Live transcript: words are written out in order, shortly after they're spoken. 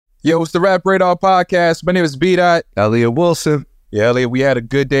Yo, it's the Rap Radar Podcast. My name is B-Dot. Elliot Wilson. Yeah, Elliot, we had a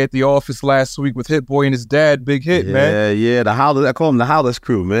good day at the office last week with Hit Boy and his dad. Big hit, man. Yeah, the Hollis, I call them the Hollis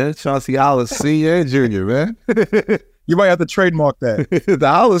crew, man. Chauncey Hollis Sr. and Jr., man. You might have to trademark that. The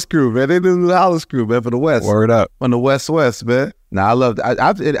Hollis crew, man. They do the Hollis crew, man, for the West. Word up. On the West, man. Now, I love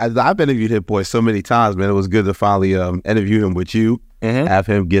I've interviewed Hit Boy so many times, man. It was good to finally interview him with you, have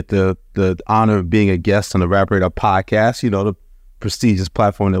him get the honor of being a guest on the Rap Radar Podcast, you know, the prestigious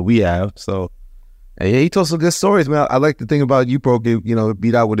platform that we have. So, and yeah, he told some good stories, man. I like the thing about you broke it, you know,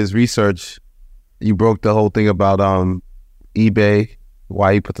 beat out with his research. You broke the whole thing about eBay,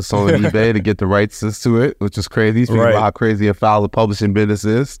 why he put the song on eBay to get the rights to it, which is crazy. Speaking about how crazy a foul the publishing business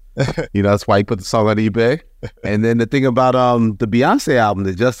is. You know, that's why he put the song on eBay. And then the thing about the Beyonce album,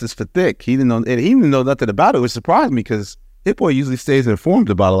 The Justice for Thick, he didn't know, and he didn't know nothing about it, which surprised me because Hit Boy usually stays informed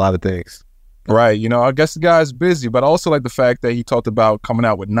about a lot of things. Right, you know, I guess the guy's busy, but I also like the fact that he talked about coming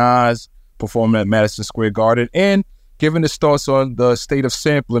out with Nas, performing at Madison Square Garden, and giving his thoughts on the state of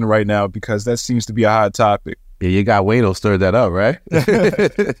sampling right now, because that seems to be a hot topic. Yeah, you got Wayno stirred that up, right?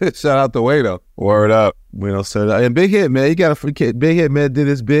 Shout out to Wayno. Word up. Wayno stirred that up. And Big Hit, man, he got a free kid. Big Hit, man, did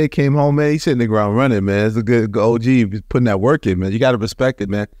his big, came home, man. He's hitting the ground running, man. It's a good OG. He's putting that work in, man. You got to respect it,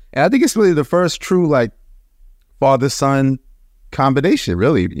 man. And I think it's really the first true, like, father-son combination,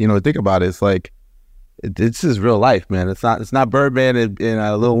 really. You know, think about it. It's like, this is real life, man. It's not Birdman and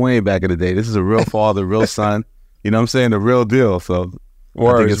Lil Wayne back in the day. This is a real father, real son. You know what I'm saying? The real deal. So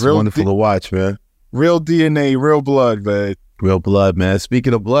I think it's wonderful to watch, man. Real DNA, real blood, man. Real blood, man.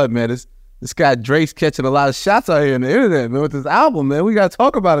 Speaking of blood, man, this guy Drake's catching a lot of shots out here on the internet, man, with this album, man. We got to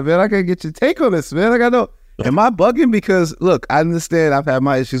talk about it, man. I got to get your take on this, man. I got to know. Am I bugging? Because, look, I understand I've had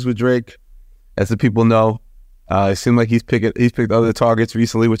my issues with Drake, as the people know. It seemed like he's picked other targets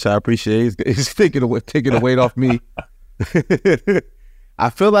recently, which I appreciate. He's taking the weight off me. I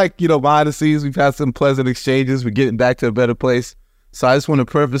feel like, you know, behind the scenes, we've had some pleasant exchanges. We're getting back to a better place. So I just want to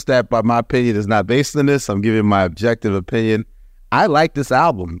preface that by my opinion is not based on this. I'm giving my objective opinion. I like this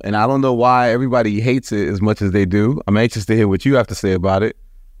album, and I don't know why everybody hates it as much as they do. I'm anxious to hear what you have to say about it.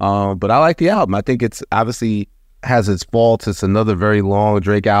 But I like the album. I think it's obviously has its faults. It's another very long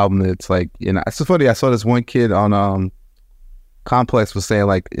Drake album. It's like, you know, it's so funny. I saw this one kid on Complex was saying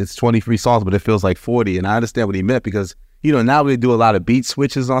like it's 23 songs, but it feels like 40. And I understand what he meant because, you know, now they do a lot of beat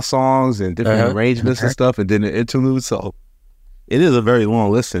switches on songs and different arrangements and stuff, and then the interludes. So it is a very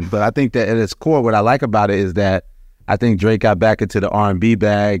long listen. But I think that at its core, what I like about it is that I think Drake got back into the R&B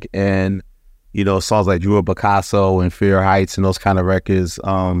bag, and, you know, songs like Drew Picasso and Fear Heights and those kind of records,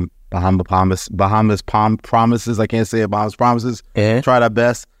 Bahamas Promises. I can't say it. Bahamas Promises. Tried our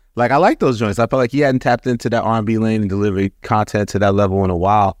best. Like, I like those joints. I felt like he hadn't tapped into that R&B lane and delivered content to that level in a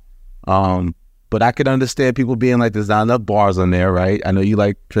while. But I could understand people being like, there's not enough bars on there, right? I know you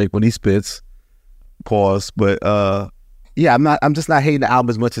like Drake when he spits. Pause. But yeah, I'm just not hating the album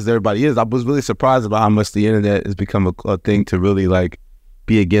as much as everybody is. I was really surprised about how much the internet has become a thing to really like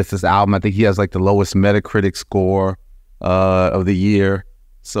be against this album. I think he has like the lowest Metacritic score of the year.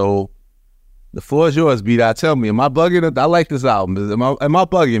 So the floor is yours, B-Dot. Tell me, am I bugging? I like this album. Am I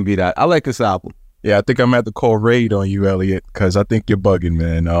bugging, B-Dot? I like this album. Yeah, I think I'm at the call raid on you, Elliot, because I think you're bugging,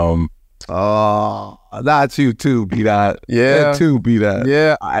 man. Not you too, B-Dot. Yeah, too, B-Dot.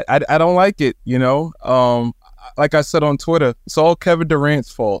 Yeah, I don't like it. You know, like I said on Twitter, it's all Kevin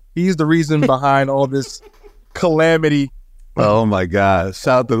Durant's fault. He's the reason behind all this calamity. Oh my God!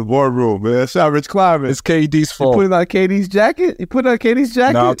 Shout out to the boardroom, man. Shout out Rich Kleiman. It's KD's fault. You putting on KD's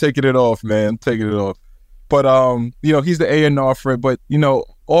jacket? No, I'm taking it off, man. I'm taking it off. But you know, he's the A&R for it. But you know,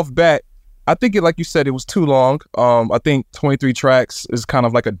 off bat, I think it, like you said, it was too long. I think 23 tracks is kind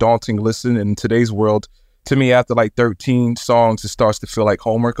of like a daunting listen in today's world. To me, after like 13 songs, it starts to feel like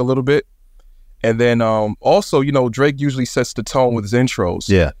homework a little bit. And then also, you know, Drake usually sets the tone with his intros.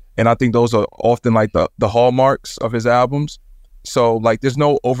 Yeah. And I think those are often like the hallmarks of his albums. So like there's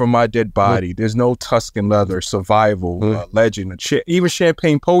no Over My Dead Body. There's no Tuscan Leather, Survival, Legend, even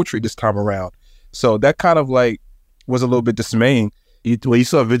Champagne Poetry this time around. So that kind of like was a little bit dismaying. When you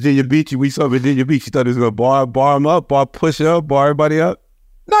saw Virginia Beach, you thought he was going to bar him up, push up, bar everybody up?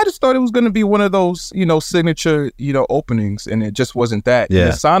 No, I just thought it was going to be one of those, you know, signature, you know, openings. And it just wasn't that. Yeah.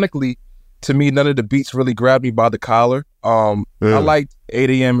 And sonically, to me, none of the beats really grabbed me by the collar. I liked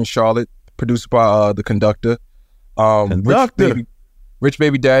 8 a.m. in Charlotte, produced by the Conductor. Rich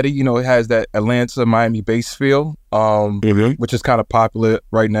Baby Daddy, you know, it has that Atlanta, Miami bass feel, which is kind of popular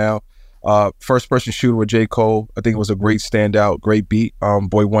right now. First Person Shooter with J. Cole, I think it was a great standout, great beat.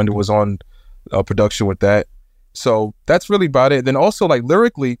 Boy Wonder was on production with that. So that's really about it. Then also, like,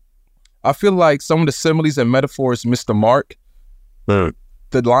 lyrically, I feel like some of the similes and metaphors missed the mark.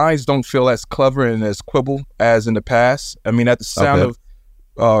 the lines don't feel as clever and as quibble as in the past. I mean, at the sound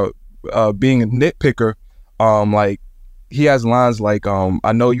of being a nitpicker, like he has lines like,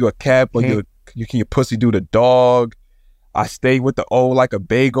 I know you a cat, but you can your pussy do the dog. I stay with the O like a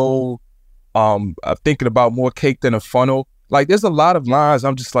bagel. I'm thinking about more cake than a funnel. Like, there's a lot of lines.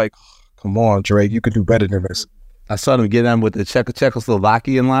 I'm just like, come on, Drake, you could do better than this. I saw them get on with the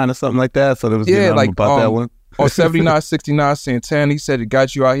Czechoslovakian line or something like that. So there was like about that one. On 7969 Santana, he said it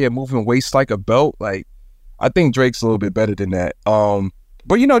got you out here moving waist like a belt. Like, I think Drake's a little bit better than that.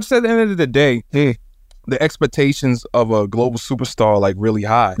 But just at the end of the day, the expectations of a global superstar like really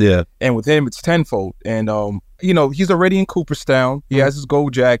high. Yeah. And with him, it's tenfold. And he's already in Cooperstown. He has his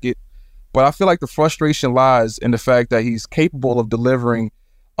gold jacket. But I feel like the frustration lies in the fact that he's capable of delivering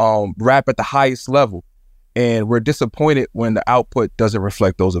rap at the highest level. And we're disappointed when the output doesn't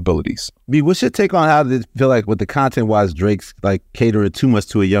reflect those abilities. B, what's your take on how they feel like with the content-wise, Drake's like catering too much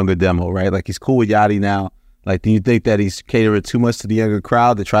to a younger demo, right? Like, he's cool with Yachty now. Like, do you think that he's catering too much to the younger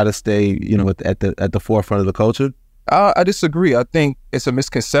crowd to try to stay, at the forefront of the culture? I disagree. I think it's a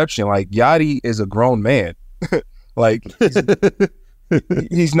misconception. Like, Yachty is a grown man. Like,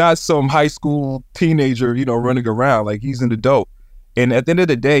 he's not some high school teenager, running around. Like, he's an adult. And at the end of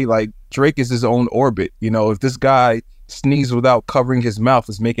the day, like, Drake is his own orbit. If this guy sneezes without covering his mouth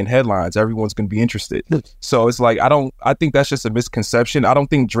is making headlines, everyone's going to be interested. So it's like, I think that's just a misconception. I don't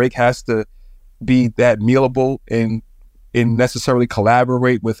think Drake has to be that mealable and necessarily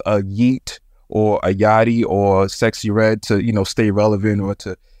collaborate with a Yeet or a Yachty or Sexy Red to, stay relevant or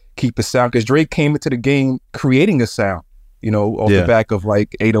to keep a sound. Because Drake came into the game creating a sound, off the back of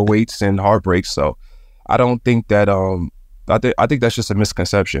like 808s and heartbreaks. So I don't think that, I think that's just a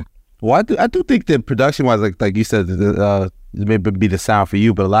misconception. Well, I do think that production-wise, like you said, it may be the sound for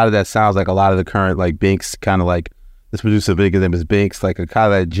you, but a lot of that sounds like a lot of the current, like, Binks, kind of like, this producer, big name is Binks, like a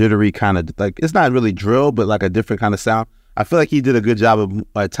kind of that jittery kind of, like, it's not really drill, but like a different kind of sound. I feel like he did a good job of,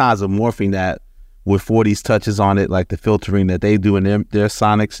 at times, of morphing that with 40s touches on it, like the filtering that they do in their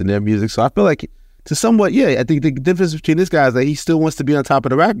sonics and their music. So I feel like, to somewhat, I think the difference between this guy is that he still wants to be on top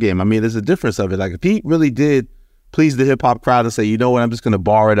of the rap game. I mean, there's a difference of it. Like, if he really did please the hip-hop crowd and say, you know what, I'm just going to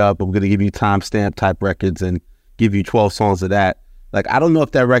bar it up. I'm going to give you timestamp type records and give you 12 songs of that. Like, I don't know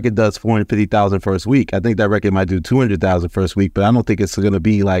if that record does 450,000 first week. I think that record might do 200,000 first week, but I don't think it's going to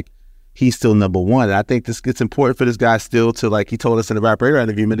be like he's still number one. And I think it's important for this guy still to, like he told us in the Rap Radar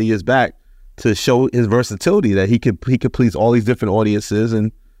interview many years back, to show his versatility, that he could please all these different audiences,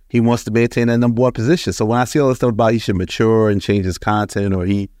 and he wants to maintain that number one position. So when I see all this stuff about he should mature and change his content, or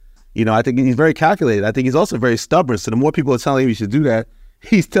he, I think he's very calculated. I think he's also very stubborn. So the more people are telling him he should do that,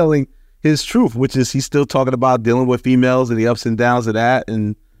 he's telling his truth, which is he's still talking about dealing with females and the ups and downs of that.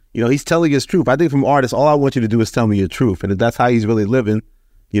 And, he's telling his truth. I think from artists, all I want you to do is tell me your truth. And if that's how he's really living,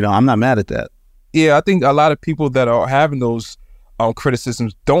 I'm not mad at that. Yeah, I think a lot of people that are having those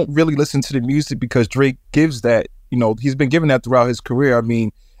criticisms don't really listen to the music, because Drake gives that, he's been giving that throughout his career. I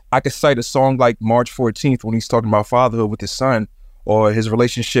mean, I could cite a song like March 14th when he's talking about fatherhood with his son, or his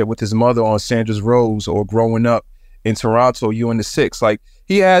relationship with his mother on Sandra's Rose, or growing up in Toronto, You and the Six. Like,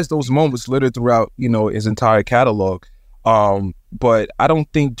 he has those moments littered throughout, his entire catalog. But I don't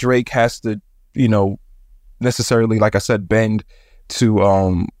think Drake has to, necessarily, like I said, bend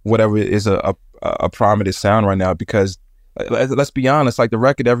to whatever is a prominent sound right now, because let's be honest, like, the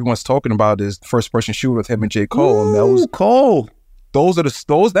record everyone's talking about is First Person Shooter with him and J. Cole. Ooh, and those Cole.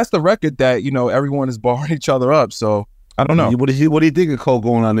 That's the record that, everyone is barring each other up. So I don't know. What do you think of Cole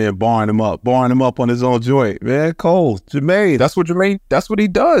going on there and barring him up on his own joint, man? Cole, Jermaine. That's what he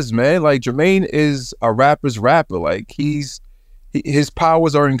does, man. Like, Jermaine is a rapper's rapper. Like, his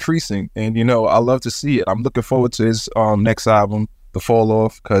powers are increasing, and I love to see it. I'm looking forward to his next album, The Fall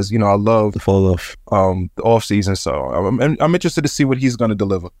Off, because I love The Fall Off, the off season. So I'm interested to see what he's going to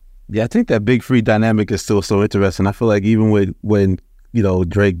deliver. Yeah, I think that Big Free dynamic is still so interesting. I feel like even when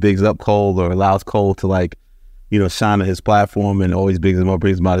Drake bigs up Cole or allows Cole to, like, shine on his platform and always brings him up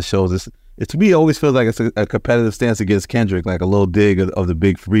out of shows, it to me it always feels like it's a competitive stance against Kendrick, like a little dig of the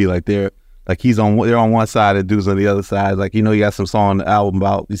Big Free. Like, they're on one side and dudes on the other side. Like, he got some song on the album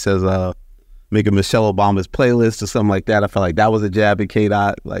about, he says, making Michelle Obama's playlist or something like that. I felt like that was a jab at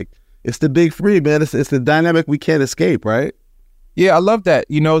K-Dot. Like, it's the Big Free, man. It's the dynamic we can't escape, right? Yeah, I love that.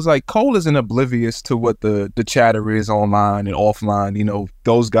 It's like Cole isn't oblivious to what the chatter is online and offline.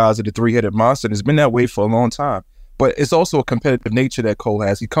 Those guys are the three-headed monster. It's been that way for a long time. But it's also a competitive nature that Cole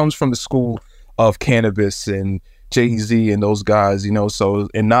has. He comes from the school of Cannabis and Jay-Z and those guys,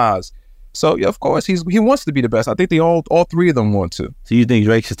 and Nas. So yeah, of course he wants to be the best. I think they all three of them want to. So you think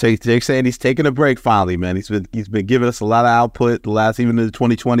Drake should take? Drake's saying he's taking a break finally, man. He's been giving us a lot of output the last, even in the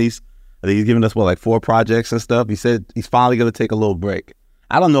 2020s. I think he's giving us 4 projects and stuff. He said he's finally going to take a little break.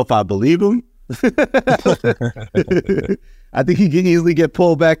 I don't know if I believe him. I think he can easily get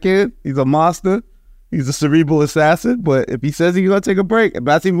pulled back in. He's a monster. He's a cerebral assassin. But if he says he's going to take a break, but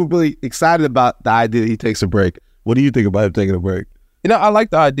I think we're really excited about the idea that he takes a break. What do you think about him taking a break? I like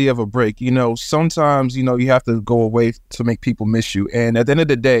the idea of a break. Sometimes, you have to go away to make people miss you. And at the end of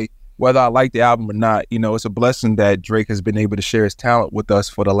the day, whether I like the album or not, it's a blessing that Drake has been able to share his talent with us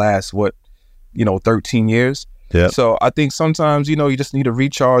for the last, 13 years. Yeah. So I think sometimes, you just need to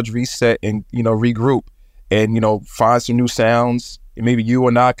recharge, reset, and, regroup and, find some new sounds. And maybe you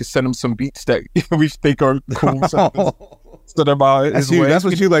and I could send him some beats that we think are cool. Send them out his way. That's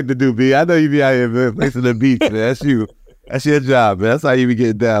what you like to do, B. I know you be out here, man, placing the beats, man. That's you. That's your job, man. That's how you be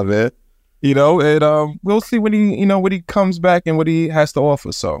getting down, man. And we'll see when he comes back and what he has to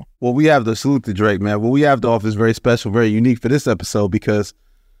offer. So, well, we have to salute to Drake, man. What we have to offer is very special, very unique for this episode because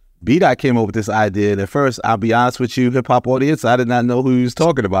B-Dot came up with this idea. And at first, I'll be honest with you, hip hop audience, I did not know who he was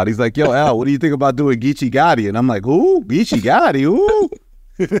talking about. He's like, yo, Al, what do you think about doing Geechi Gotti? And I'm like, who? Geechi Gotti? Who?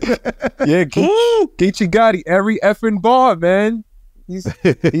 Yeah, Geechi Gotti, every effing bar, man. He's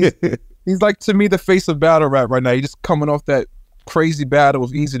like, to me, the face of battle rap right now. He's just coming off that crazy battle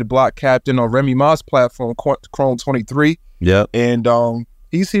with Easy to Block Captain on Remy Ma's platform, Chrome 23. Yeah. And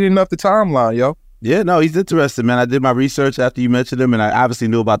he's heating up the timeline, yo. Yeah, no, he's interested, man. I did my research after you mentioned him, and I obviously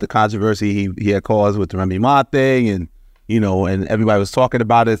knew about the controversy he had caused with the Remy Ma thing, and, and everybody was talking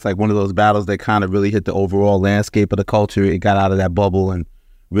about it. It's like one of those battles that kind of really hit the overall landscape of the culture. It got out of that bubble and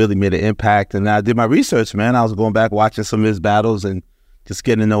really made an impact. And I did my research, man. I was going back watching some of his battles and just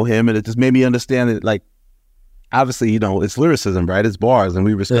getting to know him, and it just made me understand that, like, obviously, it's lyricism, right? It's bars, and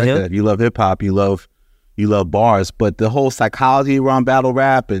we respect that. If you love hip hop, you love bars, but the whole psychology around battle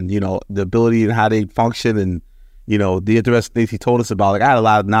rap and, the ability and how they function and, the interesting things he told us about. Like, I had a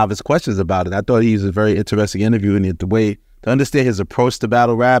lot of novice questions about it. I thought he was a very interesting interview, and the way to understand his approach to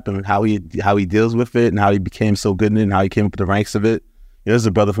battle rap and how he deals with it and how he became so good in it and how he came up the ranks of it. There's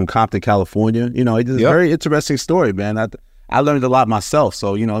a brother from Compton, California. It's a very interesting story, man. I learned a lot myself.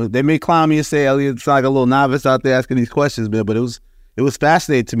 So, they may clown me and say, Elliot, it's like a little novice out there asking these questions, man, but it was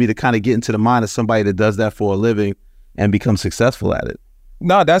fascinating to me to kind of get into the mind of somebody that does that for a living and become successful at it.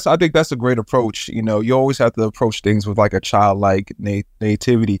 No, I think that's a great approach. You always have to approach things with like a childlike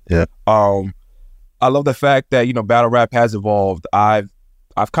nativity. Yeah. I love the fact that, battle rap has evolved. I've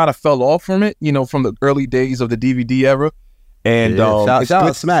kind of fell off from it, from the early days of the DVD era. And shout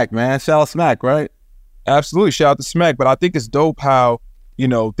out Smack, man. Shout out Smack, right? Absolutely. Shout out to Smack. But I think it's dope how,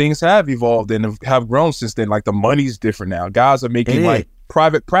 things have evolved and have grown since then. Like the money's different now. Guys are making like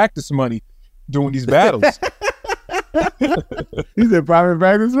private practice money doing these battles. You said private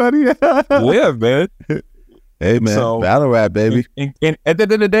practice money? Yeah, man. Hey, man. So, battle rap, baby. And at the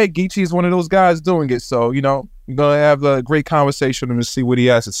end of the day, Geechi is one of those guys doing it. So, we're going to have a great conversation with him and see what he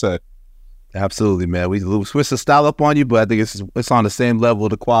has to say. Absolutely, man. We switched the style up on you, but I think it's on the same level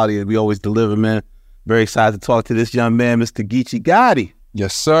of the quality that we always deliver, man. Very excited to talk to this young man, Mr. Geechi Gotti.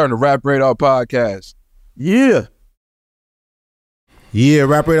 Yes, sir. On the Rap Radar Podcast. Yeah. Yeah,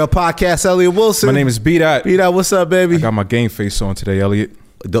 Rap Radar Podcast, Elliot Wilson. My name is B-Dot. B-Dot, what's up, baby? I got my game face on today, Elliot.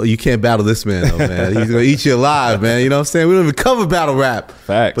 You can't battle this man, though, man. He's going to eat you alive, man. You know what I'm saying? We don't even cover battle rap.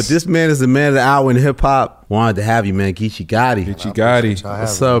 Facts. But this man is the man of the hour in hip-hop. Wanted to have you, man. Geechi Gotti. Geechi Gotti.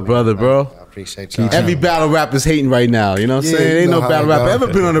 What's up, brother, bro? Appreciate y'all. Every battle rapper's hating right now. You know what I'm saying? Ain't no battle rapper ever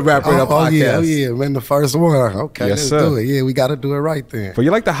been on the Rap Radar Podcast. Oh, yeah, man, the first one. Okay, yes, let's sir. do it. Yeah, we got to do it right then. But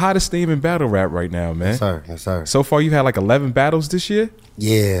you're like the hottest name in battle rap right now, man. Yes, sir. Yes, sir. So far, you had like 11 battles this year?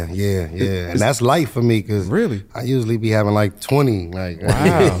 Yeah. And that's life for me because really? I usually be having like 20. Like, wow.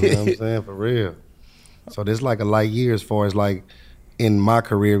 You know what I'm saying? For real. So this is like a light year as far as like in my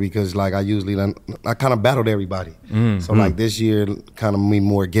career because like I kind of battled everybody. So like this year kind of me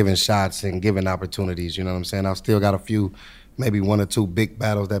more giving shots and giving opportunities, you know what I'm saying? I've still got a few, maybe 1 or 2 big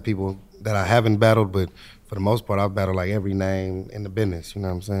battles that I haven't battled, but for the most part I've battled like every name in the business, you know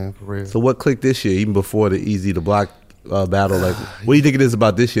what I'm saying? For real. So what clicked this year, even before the Easy to Block battle? Like, what do you think it is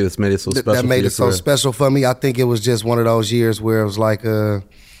about this year that's made it so special? That made it so special for me. I think it was just one of those years where it was like I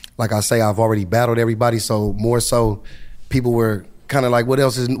say, I've already battled everybody, so more so people were kind of like, what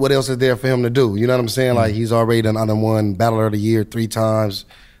else is there for him to do? You know what I'm saying? Like he's already done won Battler of the Year 3 times.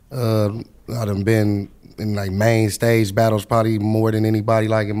 I done been in like main stage battles probably more than anybody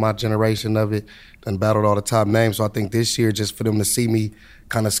like in my generation of it. Done battled all the top names. So I think this year just for them to see me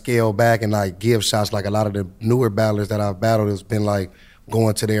kind of scale back and like give shots like a lot of the newer battlers that I've battled has been like,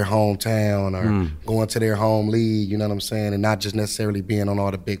 going to their hometown or going to their home league, you know what I'm saying? And not just necessarily being on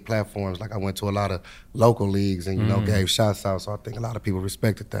all the big platforms. Like I went to a lot of local leagues and, you know, gave shots out. So I think a lot of people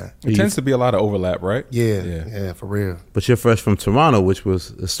respected that. It tends to be a lot of overlap, right? Yeah, for real. But you're fresh from Toronto, which was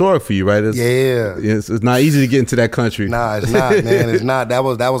historic for you, right? It's not easy to get into that country. Nah, it's not, man. It's not. That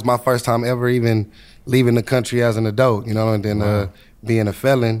was my first time ever even leaving the country as an adult, you know, and then being a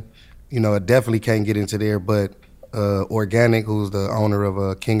felon, you know, I definitely can't get into there. But Organic, who's the owner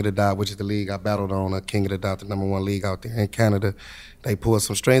of King of the Dot, which is the league I battled on, King of the Dot, the #1 league out there in Canada. They pulled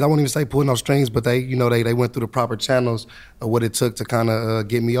some strings. I wouldn't even say pulling no strings, but they went through the proper channels of what it took to kind of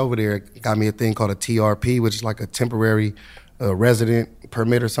get me over there. Got me a thing called a TRP, which is like a temporary resident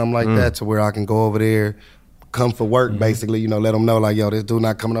permit or something like that, to where I can go over there, come for work, basically, you know, let them know, like, yo, this dude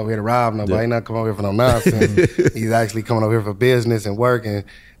not coming over here to rob nobody, he not coming over here for no nonsense. He's actually coming over here for business and work, and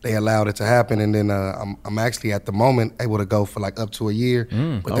they allowed it to happen. And then I'm actually at the moment able to go for like up to a year,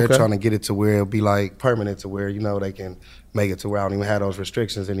 but they're trying to get it to where it'll be like permanent, to where, you know, they can make it to where I don't even have those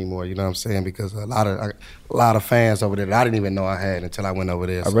restrictions anymore, you know what I'm saying? Because a lot of fans over there that I didn't even know I had until I went over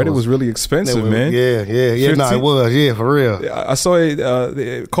there. I read it was really expensive, man. Yeah, no, it was, for real. I saw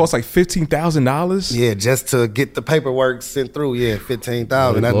it cost like $15,000. Yeah, just to get the paperwork sent through,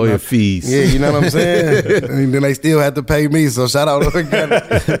 $15,000. Lawyer fees. Yeah, you know what I'm saying? And then they still had to pay me, so shout out to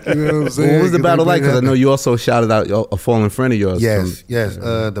Organic. You know what I'm saying? What was the battle like? Because I know you also shouted out a fallen friend of yours. Yes.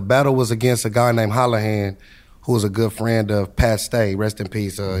 The battle was against a guy named Hollahan, who was a good friend of Pat Stay. Rest in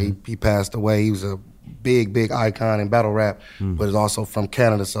peace. He passed away. He was a big icon in battle rap, but is also from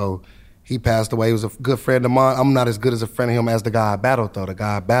Canada. So he passed away. He was a good friend of mine. I'm not as good as a friend of him as the guy I battled, though. The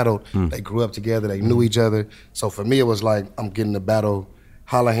guy I battled, they grew up together. They knew each other. So for me, it was like I'm getting to battle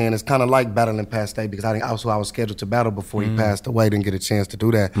Hollahan. It's kind of like battling Pat Stay, because I was scheduled to battle before he passed away. Didn't get a chance to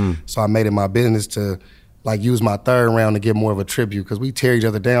do that. So I made it my business to like use my third round to get more of a tribute, because we tear each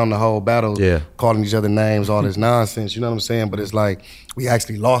other down the whole battle, calling each other names, all this nonsense, you know what I'm saying? But it's like we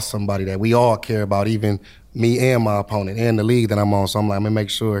actually lost somebody that we all care about, even me and my opponent and the league that I'm on. So I'm like, I'm gonna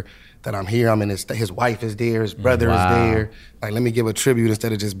make sure that I'm here. I'm in his wife is there, his brother is there. Like, let me give a tribute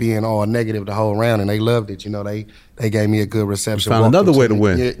instead of just being all negative the whole round. And they loved it, you know. They gave me a good reception. You found another way to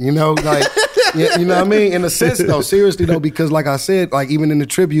win. Yeah, you know, like, you know what I mean? In a sense, though, seriously, though, because like I said, like even in the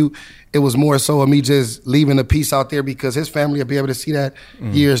tribute, it was more so of me just leaving a piece out there, because his family will be able to see that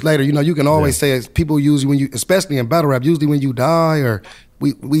years later. You know, you can always say, people usually when you, especially in battle rap, usually when you die or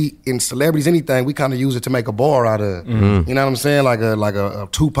we in celebrities, anything, we kind of use it to make a bar out of. You know what I'm saying? Like a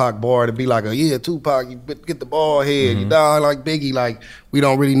Tupac bar, to be like Tupac, you get the ball head, you die like Biggie. Like, we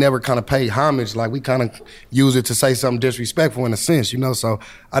don't really never kind of pay homage. Like, we kind of use it to say something disrespectful in a sense, you know? So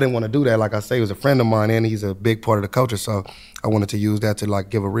I didn't want to do that. Like I say, he was a friend of mine and he's a big part of the culture. So I wanted to use that to like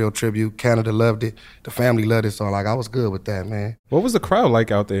give a real tribute. Canada loved it. The family loved it. So like I was good with that, man. What was the crowd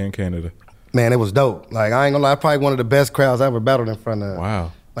like out there in Canada? Man, it was dope. Like, I ain't gonna lie, probably one of the best crowds I ever battled in front of.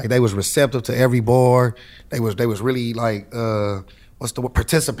 Wow. Like, they was receptive to every bar. They was really like, what's the word?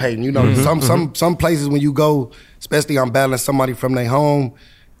 Participating. You know, some places when you go, especially I'm battling somebody from their home,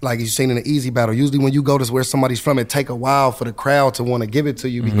 like you've seen in an easy battle. Usually when you go to where somebody's from, it take a while for the crowd to want to give it to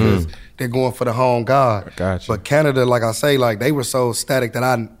you because they're going for the home god. Gotcha. But Canada, like I say, like they were so static that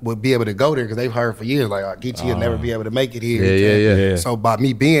I would be able to go there because they've heard for years, like, Geechi will never be able to make it here. Yeah. So by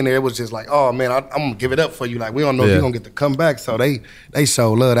me being there, it was just like, oh man, I'm gonna give it up for you. Like, we don't know if you're gonna get to come back. So they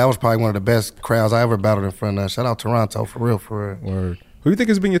showed love. That was probably one of the best crowds I ever battled in front of. Shout out Toronto, for real. Word. Who do you think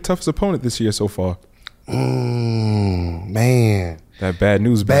has been your toughest opponent this year so far? Man. That Bad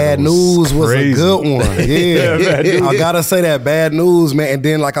News Bad News was a good one. Yeah. I gotta say that Bad News, man. And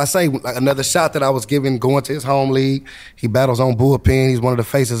then, like I say, like another shot that I was giving going to his home league. He battles on Bullpen. He's one of the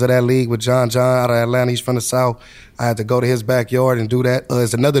faces of that league with John out of Atlanta. He's from the South. I had to go to his backyard and do that.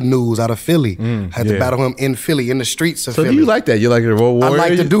 It's another News out of Philly. I had to battle him in Philly, in the streets of Philly. So do you like that? You like the Road Warrior? I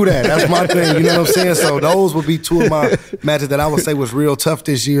like to do that. That's my thing. You know what I'm saying? So those would be two of my matches that I would say was real tough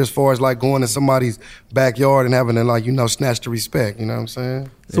this year, as far as like going to somebody's backyard and having to, like, you know, snatch the respect. You know what I'm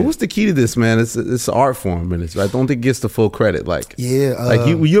saying? So what's the key to this, man? It's an art form, and I don't think it gets the full credit. Like,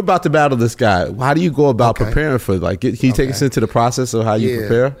 you're about to battle this guy. How do you go about preparing for it? Like, can you take us into the process of how you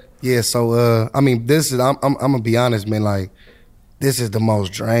prepare? Yeah. So I mean, this is I'm gonna be honest, man. Like, this is the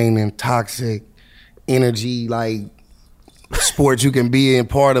most draining, toxic energy, like, sport you can be in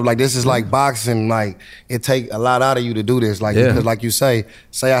part of. Like, this is like boxing. Like, it take a lot out of you to do this. Like, because like you say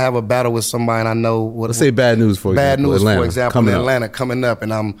I have a battle with somebody and I know what. Let's say Bad News, for example. For example, in Atlanta coming up,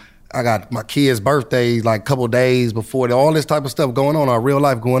 and I got my kids' birthdays like a couple days before, all this type of stuff going on, our real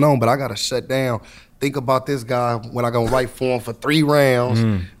life going on, but I gotta shut down. Think about this guy when I go write for him for 3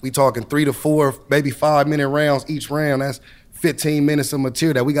 rounds. We talking 3 to 4, maybe 5-minute rounds each round. That's 15 minutes of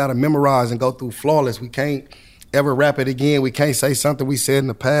material that we got to memorize and go through flawless. We can't ever rap it again. We can't say something we said in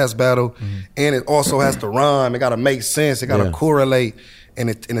the past battle. And it also has to rhyme. It got to make sense. It got to correlate. And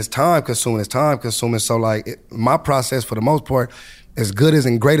it's time consuming. So like my process for the most part, as good as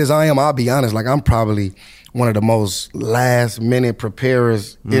and great as I am, I'll be honest, like I'm probably one of the most last minute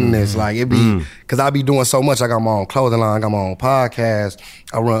preparers in this. Like it be, cause I be doing so much. I got my own clothing line, I got my own podcast,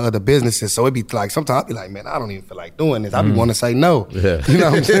 I run other businesses. So it be like, sometimes I be like, man, I don't even feel like doing this. I be wanting to say no. Yeah. You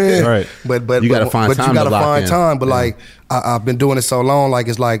know what I'm saying? Right. But you gotta find time. You gotta to lock find in. time. But like I've been doing it so long, like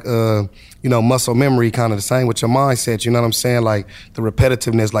it's like muscle memory, kind of the same with your mindset. You know what I'm saying? Like the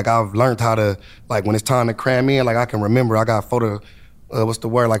repetitiveness. Like I've learned how to, like when it's time to cram in, like I can remember. I got photographic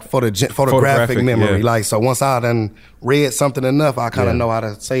memory. Yeah. Like, so once I done read something enough, I kind of know how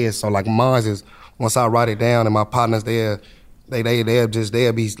to say it. So like mine is, once I write it down and my partners they'll be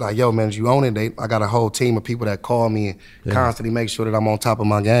like, yo man, you own it. I got a whole team of people that call me and constantly make sure that I'm on top of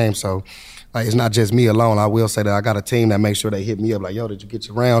my game. So like it's not just me alone. I will say that I got a team that makes sure they hit me up like, yo, did you get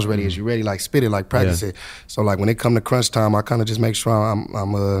your rounds ready? Is you ready? Like spit it, like practice it. So like when it come to crunch time, I kind of just make sure I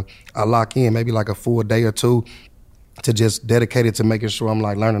lock in maybe like a full day or two to just dedicate it to making sure I'm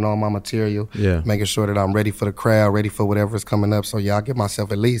like learning all my material, making sure that I'm ready for the crowd, ready for whatever's coming up. So yeah, I give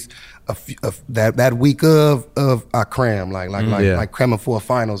myself at least that week of I cram like cramming for a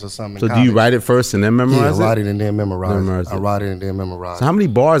finals or something. So do you write it first and then memorize it? Yeah, write it and then memorize it. I write it and then memorize. So how many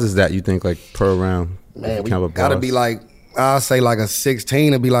bars is that you think like per round? Man, we gotta be like, I'll say like a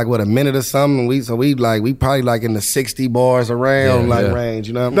 16, it'd be like what, a minute or something. We probably like in the 60 bars around range,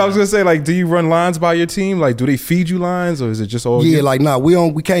 you know what I mean? No, I was gonna say, like, do you run lines by your team? Like, do they feed you lines, or is it just all? Yeah, like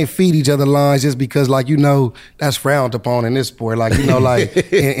we can't feed each other lines just because, like, you know, that's frowned upon in this sport. Like, you know,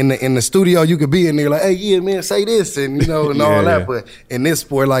 like in the studio you could be in there like, hey, yeah, man, say this and you know and all that. But in this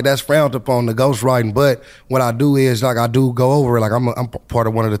sport, like that's frowned upon, the ghostwriting. But what I do is like I do go over it. Like I'm part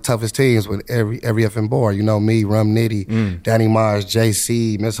of one of the toughest teams with every effing bar. You know me, Rum Nitty. Danny Myers,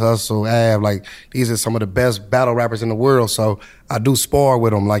 JC, Miss Hustle, Av, like these are some of the best battle rappers in the world. So I do spar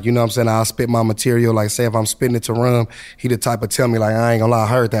with them. Like, you know what I'm saying? I'll spit my material. Like, say if I'm spitting it to Rum, he the type of tell me, like, I ain't gonna lie, I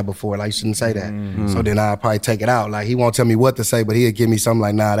heard that before. Like, you shouldn't say that. So then I'll probably take it out. Like, he won't tell me what to say, but he'll give me something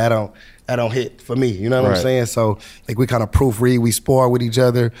like, nah, that don't hit for me. You know what I'm saying? So, like, we kind of proofread, we spar with each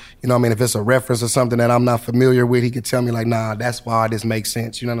other. You know what I mean? If it's a reference or something that I'm not familiar with, he can tell me, like, nah, that's why this makes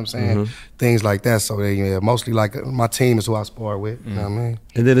sense. You know what I'm saying? Things like that. So, yeah, mostly, like, my team is who I spar with. You know what I mean?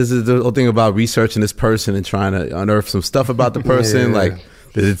 And then is the whole thing about researching this person and trying to unearth some stuff about the person, like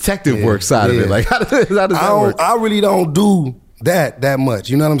the detective work side of it. Like, how does that work? I really don't do that much.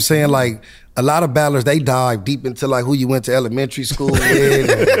 You know what I'm saying? Like, a lot of battlers, they dive deep into like who you went to elementary school with. And,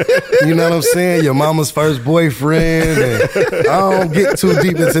 you know what I'm saying? Your mama's first boyfriend. And I don't get too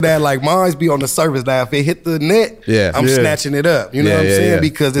deep into that. Like mine's be on the surface now. If it hit the net, I'm snatching it up. You know what I'm saying?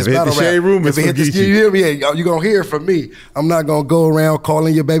 Because it's battle rap. If it hit the shade room, you gonna hear it from me. I'm not gonna go around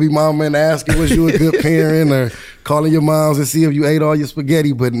calling your baby mama and asking was you a good parent or calling your moms and see if you ate all your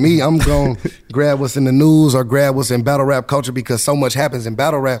spaghetti. But me, I'm gonna grab what's in the news or grab what's in battle rap culture because so much happens in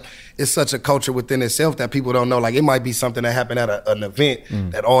battle rap. It's such a culture within itself that people don't know. Like it might be something that happened at an event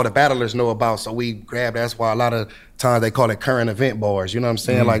that all the battlers know about. So we grab, that's why a lot of times they call it current event bars. You know what I'm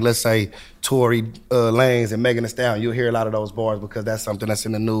saying? Like let's say Tory Lanez and Megan Thee Stallion, you'll hear a lot of those bars because that's something that's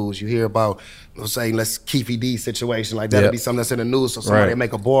in the news. You hear about, let's say, Keefy D situation, like that'll be something that's in the news. So somebody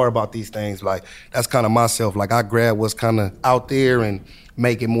make a bar about these things. Like that's kind of myself. Like I grab what's kind of out there and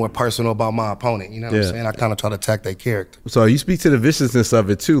make it more personal about my opponent. You know what I'm saying? I kind of try to attack their character. So you speak to the viciousness of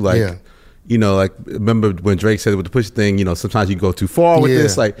it too. Like, you know, like remember when Drake said with the push thing, you know, sometimes you go too far with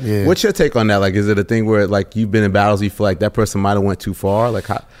this. Like, what's your take on that? Like, is it a thing where like you've been in battles, you feel like that person might have went too far? Like,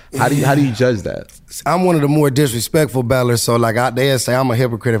 how do you judge that? I'm one of the more disrespectful battlers. So like they'll say I'm a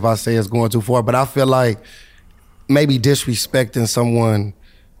hypocrite if I say it's going too far. But I feel like maybe disrespecting someone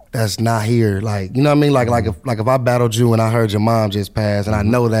that's not here, like, you know what I mean? Like if I battled you and I heard your mom just pass and I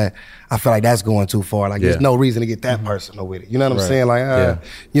know that, I feel like that's going too far. Like there's no reason to get that personal with it. You know what I'm saying? Like,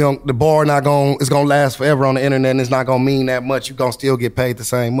 you know, the bar it's gonna last forever on the internet and it's not gonna mean that much. You gonna still get paid the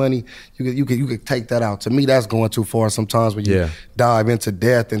same money. You could take that out. To me, that's going too far sometimes when you dive into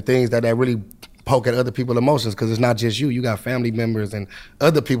death and things that really poke at other people's emotions because it's not just you. You got family members and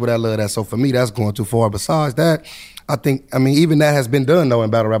other people that love that. So for me, that's going too far. Besides that, I mean, even that has been done though in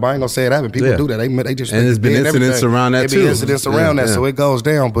battle rap. I ain't gonna say it happened. People do that. They just and there's been incidents around that too. There be incidents around that, so it goes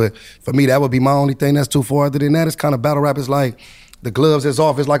down. But for me, that would be my only thing that's too far. Other than that, it's kind of battle rap. It's like the gloves is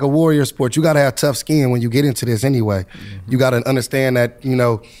off. It's like a warrior sport. You got to have tough skin when you get into this anyway. You got to understand that, you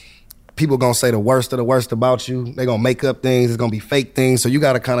know, people gonna say the worst of the worst about you. They gonna make up things. It's gonna be fake things. So you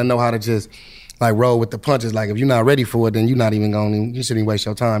got to kind of know how to just like roll with the punches. Like if you're not ready for it, then you're not even you shouldn't even waste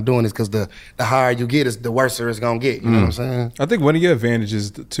your time doing this, because the higher you get, the worse it's gonna get. You know what I'm saying? I think one of your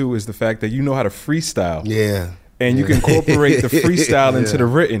advantages too is the fact that you know how to freestyle. Yeah. And you can incorporate the freestyle into the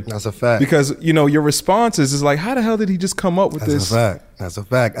written. That's a fact. Because, you know, your responses is like, how the hell did he just come up with this? That's a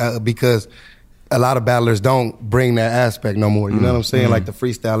fact. Because a lot of battlers don't bring that aspect no more. You know what I'm saying? Like the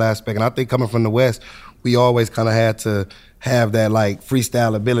freestyle aspect. And I think coming from the West, we always kind of had to have that like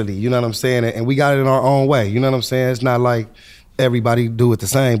freestyle ability. You know what I'm saying? And we got it in our own way. You know what I'm saying? It's not like everybody do it the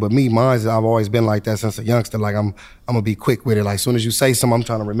same, but I've always been like that since a youngster. Like I'm gonna be quick with it. Like as soon as you say something, I'm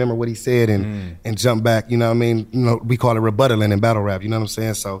trying to remember what he said and jump back. You know what I mean? You know, we call it rebuttaling in battle rap. You know what I'm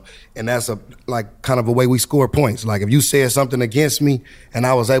saying? So, and that's a like kind of a way we score points. Like if you said something against me and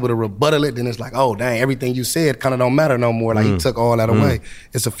I was able to rebuttal it, then it's like, oh dang, everything you said kind of don't matter no more. Like he took all that away.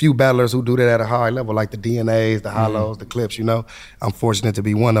 It's a few battlers who do that at a high level, like the DNAs, the Hollows, the Clips. You know, I'm fortunate to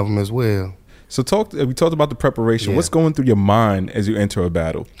be one of them as well. So we talked about the preparation. Yeah. What's going through your mind as you enter a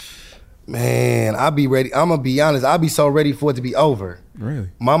battle? Man, I be ready. I'm gonna be honest. I be so ready for it to be over. Really?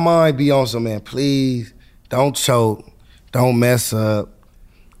 My mind be on some, man, please don't choke, don't mess up.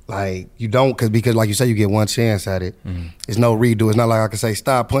 Like you don't, because like you say, you get one chance at it. It's no redo. It's not like I can say,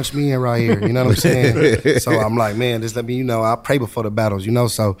 stop, punch me in right here. You know what I'm saying? So I'm like, man, just let me, you know, I pray before the battles, you know.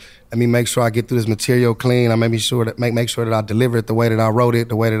 So let me make sure I get through this material clean. I make sure that I deliver it the way that I wrote it,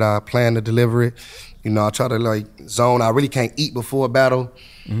 the way that I plan to deliver it. You know, I try to like zone. I really can't eat before a battle.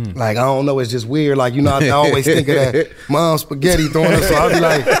 Like, I don't know, it's just weird. Like, you know, I always think of that mom spaghetti throwing up. So I'll be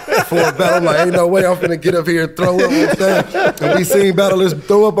like, before a battle, I'm like, ain't no way I'm finna get up here and throw up on stage. And we seen battlers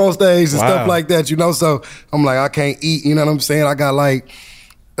throw up on stage and stuff like that, you know? So I'm like, I can't eat, you know what I'm saying? I got like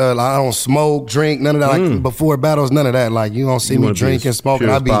I don't smoke, drink, none of that. Like before battles, none of that. Like you don't see me drinking, smoking.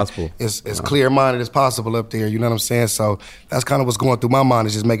 I be as clear-minded as possible up there. You know what I'm saying? So that's kind of what's going through my mind,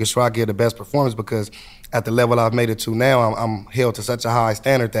 is just making sure I get the best performance, because at the level I've made it to now, I'm held to such a high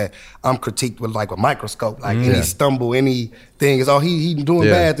standard that I'm critiqued with like a microscope. Like any stumble, anything is, oh, he doing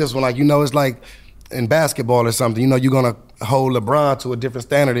bad this one. Like, you know, it's like in basketball or something, you know, you're gonna hold LeBron to a different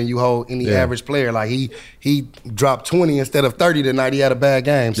standard than you hold any average player. Like he dropped 20 instead of 30 tonight. He had a bad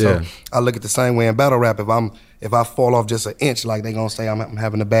game. So I look at the same way in battle rap. If I fall off just an inch, like they gonna say I'm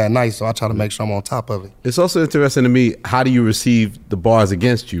having a bad night. So I try to make sure I'm on top of it. It's also interesting to me, how do you receive the bars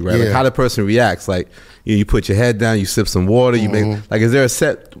against you, right? Like how the person reacts. Like you put your head down, you sip some water, you make, like, is there a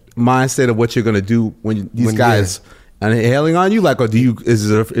set mindset of what you're gonna do when these guys and hailing on you, like, or is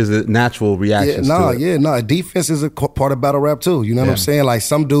it natural reactions? Defense is a part of battle rap too. You know what I'm saying? Like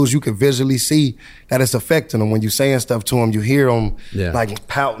some dudes, you can visually see that it's affecting them when you saying stuff to them. You hear them like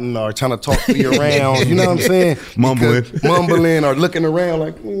pouting or trying to talk through your rounds. You know what I'm saying? mumbling or looking around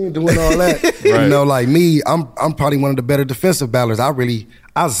like doing all that. Right. You know, like me, I'm probably one of the better defensive battlers.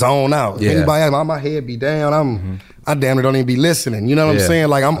 I zone out. If anybody, my head be down. I damn near don't even be listening. You know what I'm saying?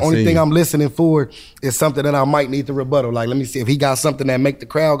 Like only thing I'm listening for is something that I might need to rebuttal. Like let me see if he got something that make the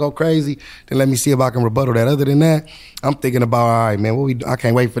crowd go crazy. Then let me see if I can rebuttal that. Other than that, I'm thinking about, all right, man, I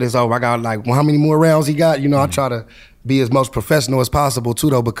can't wait for this over. I got like, well, how many more rounds he got? You know, I try to be as most professional as possible too,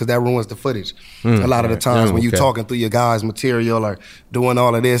 though, because that ruins the footage. A lot of the times when you talking through your guys' material or doing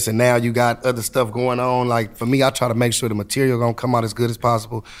all of this, and now you got other stuff going on. Like for me, I try to make sure the material gonna come out as good as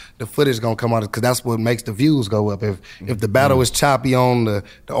possible. The footage gonna come out, because that's what makes the views go up. If the battle is choppy on the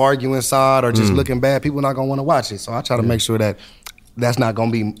arguing side or just looking bad, people not gonna want to watch it. So I try to make sure that that's not gonna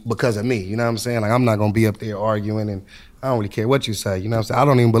be because of me. You know what I'm saying? Like I'm not gonna be up there arguing, and I don't really care what you say. You know what I'm saying? I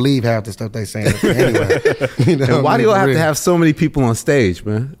don't even believe half the stuff they saying anyway. You know, and why do you have to have so many people on stage,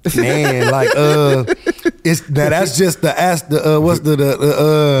 man? Man, like that's just the aspect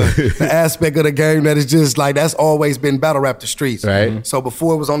of the game that is just like, that's always been battle rap the streets. Right. So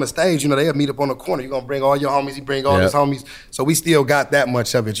before it was on the stage, you know, they'd meet up on the corner. You're gonna bring all your homies, you bring all his homies. So we still got that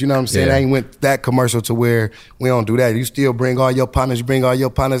much of it. You know what I'm saying? I ain't went that commercial to where we don't do that. You still bring all your partners, you bring all your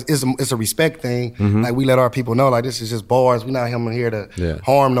partners. It's a respect thing. Like we let our people know, like, this is just bars. We're not coming here to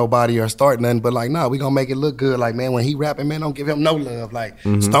harm nobody or start nothing. But like, nah, we gonna make it look good. Like, man, when he rapping, man, don't give him no love. Like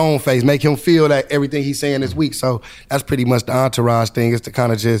stone face, make him feel that everything he's saying is weak. So that's pretty much the entourage thing, is to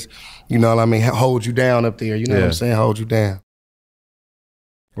kind of just, you know what I mean, hold you down up there. You know what I'm saying? Hold you down.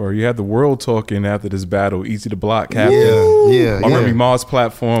 Well, you had the world talking after this battle. Easy to Block happened. On Remy Ma's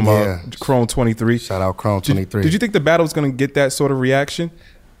platform, Chrome 23. Shout out Chrome 23. Did you think the battle was going to get that sort of reaction?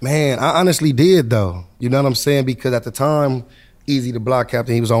 Man, I honestly did, though. You know what I'm saying? Because at the time, Easy to Block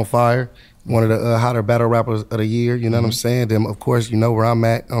Captain, he was on fire. one of the hotter battle rappers of the year, you know what I'm saying? Then, of course, you know where I'm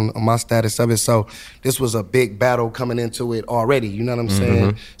at on my status of it. So this was a big battle coming into it already, you know what I'm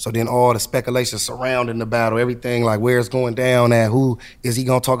saying? So then all the speculation surrounding the battle, everything like where it's going down at, who is he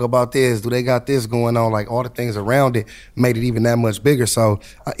gonna talk about this? Do they got this going on? Like all the things around it made it even that much bigger. So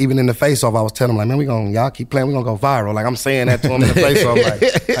even in the face-off, I was telling him like, man, y'all keep playing, we gonna go viral. Like I'm saying that to him in the face-off,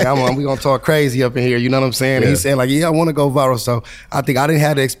 like we gonna talk crazy up in here, you know what I'm saying? And he's saying like, yeah, I wanna go viral. So I think I didn't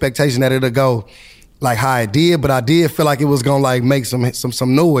have the expectation that it'll go like how it did, but I did feel like it was gonna like make some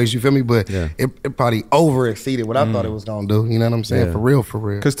noise, you feel me? But it probably over exceeded what I thought it was gonna do, you know what I'm saying? For real.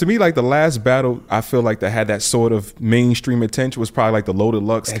 Because to me, like the last battle, I feel like that had that sort of mainstream attention was probably like the Loaded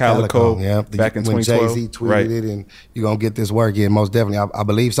Lux Calico back in 2012. When Jay-Z tweeted it and you're gonna get this work in, most definitely, I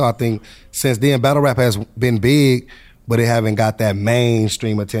believe so. I think since then, battle rap has been big, but it haven't got that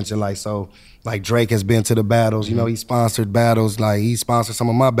mainstream attention like Drake has been to the battles, you know, he sponsored battles, like he sponsored some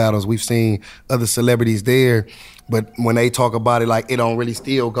of my battles. We've seen other celebrities there, but when they talk about it, like it don't really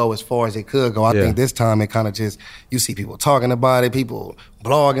still go as far as it could go. I think this time it kind of just, you see people talking about it, people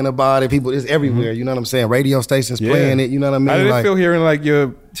blogging about it, people, it's everywhere, you know what I'm saying? Radio stations playing it, you know what I mean? How did it feel hearing like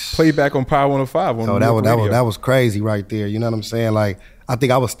your playback on Power 105 on that was crazy right there, you know what I'm saying? Like, I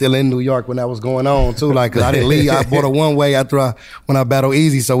think I was still in New York when that was going on too. Like, cause I didn't leave. I bought a one-way when I battled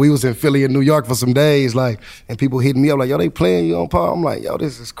Easy. So we was in Philly and New York for some days. Like, and people hitting me up like, yo, they playing you on Paul. I'm like, yo,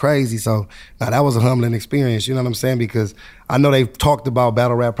 this is crazy. So now that was a humbling experience. You know what I'm saying? Because I know they've talked about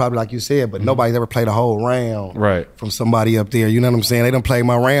battle rap probably like you said, but nobody's ever played a whole round from somebody up there. You know what I'm saying? They done played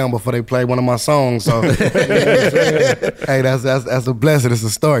my round before they played one of my songs. So, you know what I'm saying? Hey, that's a blessing. It's a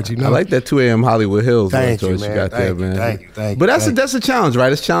start. You know. I like that 2 a.m. Hollywood Hills. Thank you, man. You got there, man. Thank you. But that's a challenge,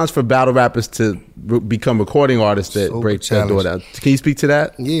 right? It's a challenge for battle rappers to become recording artists that break that door down. Can you speak to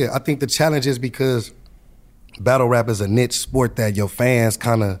that? Yeah, I think the challenge is because battle rap is a niche sport that your fans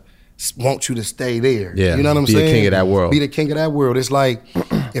kind of want you to stay there. Yeah, you know what I'm saying? saying? Be the king of that world. Be the king of that world. It's like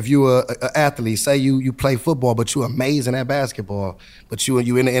if you're an athlete, say you play football, but you're amazing at basketball, but you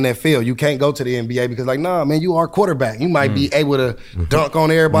in the NFL, you can't go to the NBA because like, nah, man, you are quarterback. You might be able to dunk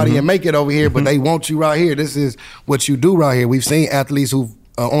on everybody and make it over here, but they want you right here. This is what you do right here. We've seen athletes who've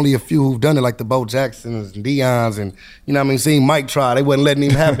only a few who've done it, like the Bo Jacksons and Deons, and you know what I mean, seen Mike try, they wasn't letting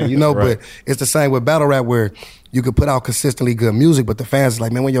him happen, you know, but it's the same with battle rap where you could put out consistently good music, but the fans is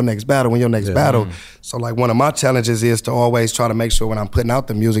like, man, when your next battle? So like one of my challenges is to always try to make sure when I'm putting out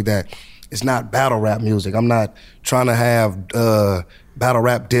the music that it's not battle rap music. I'm not trying to have battle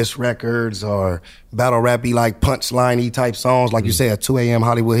rap diss records or battle rap-y like punchline-y type songs. Like you say, at 2 a.m.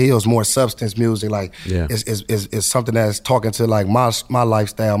 Hollywood Hills, more substance music. Like it's something that's talking to like my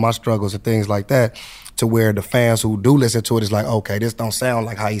lifestyle, my struggles and things like that, to where the fans who do listen to it is like, okay, this don't sound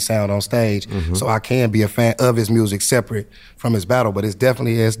like how he sound on stage. So I can be a fan of his music separate from his battle, but it's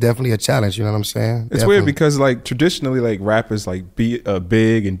definitely a challenge, you know what I'm saying? It's weird because like traditionally like rappers like Big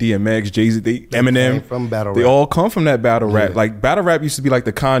and DMX, Jay-Z, Eminem, from battle they rap. all come from that battle rap. Like battle rap used to be like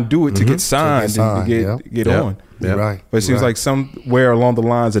the conduit to get signed and to get on. Yeah. Right. But it seems like somewhere along the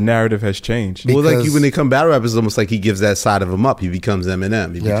lines, the narrative has changed. Well, like when they come battle rappers, it's almost like he gives that side of him up. He becomes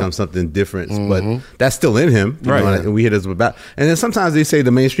Eminem. He becomes something different. But that's still in him. Right. And we hear this with battle. And then sometimes they say the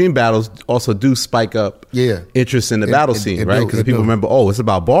mainstream battles also do spike up interest in the battle scene, right? Because people remember, it's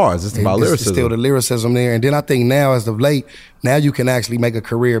about bars. It's about lyricism. It's still the lyricism there. And then I think now, as of late, now you can actually make a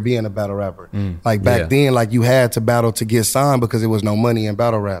career being a battle rapper. Like back then, like you had to battle to get signed because there was no money in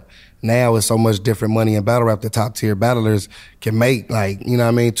battle rap. Now it's so much different money in battle rap. The top tier battlers can make like, you know what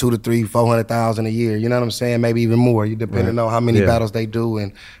I mean, 200,000 to 300,000, 400,000 a year. You know what I'm saying? Maybe even more. You depending on how many battles they do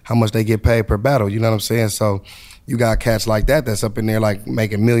and how much they get paid per battle. You know what I'm saying? So you got cats like that's up in there like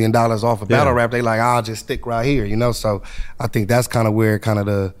making $1 million off of battle rap. They like, I'll just stick right here, you know? So I think that's kind of where kind of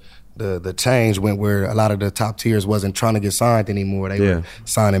the change went, where a lot of the top tiers wasn't trying to get signed anymore. They were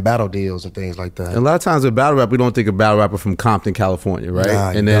signing battle deals and things like that. And a lot of times with battle rap, we don't think of battle rapper from Compton, California, right? Nah,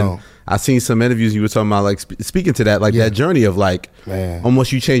 and then I seen some interviews you were talking about, like speaking to that, like that journey of like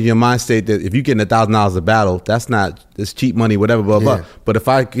almost you changing your mind state that if you getting $1,000 a battle, that's cheap money, whatever, blah, blah. But if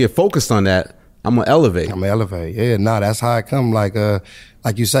I get focused on that, I'm gonna elevate. That's how I come. Like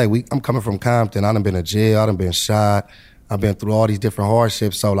you say, I'm coming from Compton. I done been to jail. I done been shot. I've been through all these different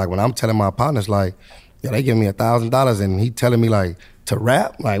hardships. So like when I'm telling my partners like, they give me $1,000 and he telling me like to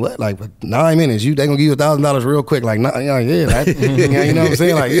rap, like what? Like for 9 minutes, they gonna give you $1,000 real quick. Like, you know what I'm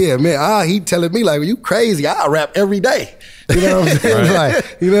saying? Like, man, he telling me like, you crazy? I rap every day. You know what I'm saying?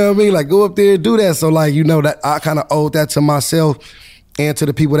 Like, you know what I mean? Like go up there and do that. So like, that I kind of owed that to myself and to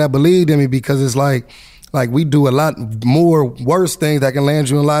the people that believed in me, because it's like, like we do a lot more worse things that can land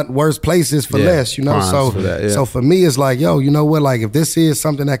you in a lot worse places for less, you know. So for that, so for me, it's like, yo, you know what? Like if this is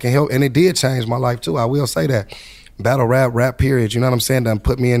something that can help, and it did change my life too. I will say that. Battle rap period. You know what I'm saying? Done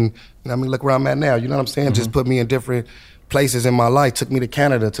put me in. You know what I mean? Look where I'm at now. You know what I'm saying? Just put me in different places in my life. Took me to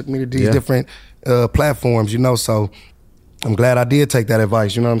Canada. Took me to these different platforms. You know, so. I'm glad I did take that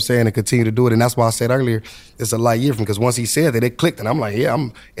advice, you know what I'm saying, and continue to do it. And that's why I said earlier, it's a light year for me, because once he said that, it clicked. And I'm like,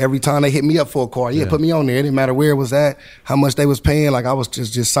 every time they hit me up for a car, put me on there. It didn't matter where it was at, how much they was paying. Like, I was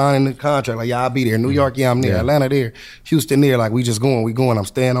just signing the contract. Like, I'll be there. New York, I'm there. Atlanta, there. Houston, there. Like, we going. I'm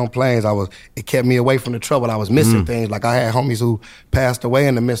staying on planes. It kept me away from the trouble. I was missing things. Like, I had homies who passed away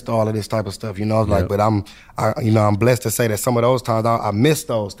in the midst of all of this type of stuff, you know. Like, but I'm blessed to say that some of those times I missed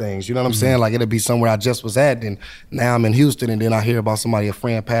those things, you know what I'm saying? Like, it'll be somewhere I just was at, and now I'm in Houston, and then I hear about a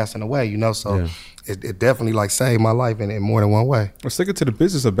friend passing away, you know, so it definitely like saved my life in more than one way. Well, sticking to the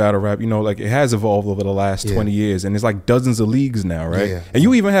business of battle rap, you know, like it has evolved over the last 20 years, and it's like dozens of leagues now, right? Yeah. And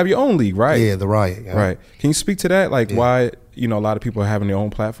you even have your own league, right? Yeah, the Riot. Yeah. Right. Can you speak to that? Like why, you know, a lot of people are having their own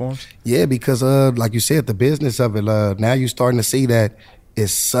platforms? Yeah, because like you said, the business of it, now you're starting to see that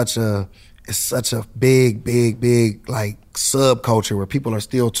it's such a big like subculture where people are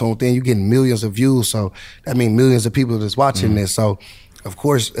still tuned in. You're getting millions of views, so that means millions of people that's watching this. So of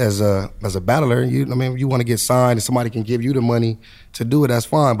course, as a battler, you want to get signed and somebody can give you the money to do it, that's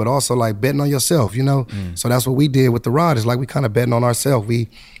fine. But also like betting on yourself, you know? So that's what we did with the Rod. It's like we kind of betting on ourselves. We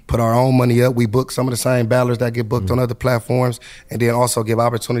put our own money up. We book some of the same battlers that get booked on other platforms, and then also give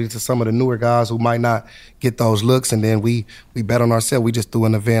opportunity to some of the newer guys who might not get those looks. And then we bet on ourselves. We just threw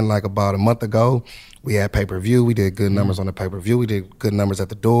an event like about a month ago. We had pay-per-view. We did good numbers on the pay-per-view. We did good numbers at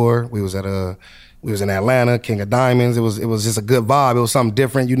the door. We was in Atlanta, King of Diamonds. It was just a good vibe. It was something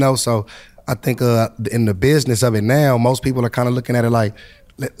different, you know. So I think in the business of it now, most people are kind of looking at it like,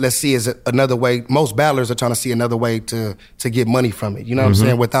 let's see, is it another way? Most battlers are trying to see another way to get money from it. You know what I'm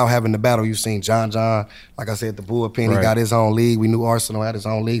saying? Without having to battle. You've seen John, like I said, the Bullpen, he got his own league. We knew Arsenal had his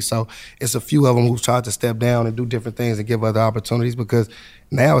own league. So it's a few of them who've tried to step down and do different things and give other opportunities, because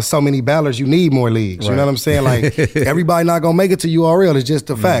now it's so many battlers, you need more leagues. You know what I'm saying? Like, everybody not going to make it to URL. It's just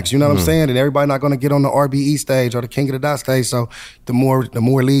the facts. You know what I'm saying? And everybody not going to get on the RBE stage or the King of the Dot stage. So the more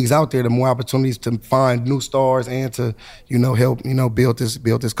leagues out there, the more opportunities to find new stars and to, you know, help, you know, build this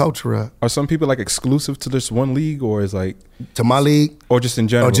culture up. Are some people like exclusive to this one league, or is like to my league, or just in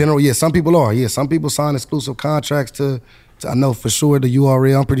general? Oh, general, yeah. Some people are. Yeah, some people sign exclusive contracts to I know for sure the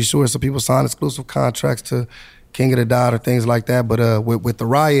URL. I'm pretty sure some people sign exclusive contracts to King of the Dot or things like that. But with the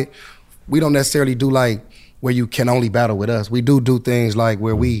Riot, we don't necessarily do like where you can only battle with us. We do things like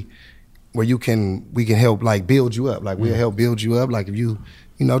where we can help like build you up. Like we'll help build you up. Like if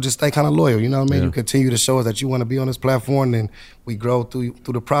you know, just stay kind of loyal. You know what I mean? You continue to show us that you want to be on this platform, and we grow through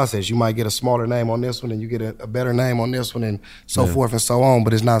the process. You might get a smaller name on this one, and you get a better name on this one, and so forth and so on.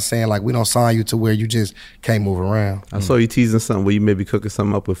 But it's not saying like we don't sign you to where you just can't move around. I saw you teasing something where you may be cooking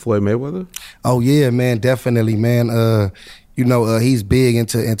something up with Floyd Mayweather. Oh yeah, man, definitely, man. You know, he's big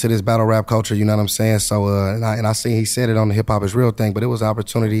into this battle rap culture, you know what I'm saying? So, and I seen he said it on the Hip Hop Is Real thing, but it was an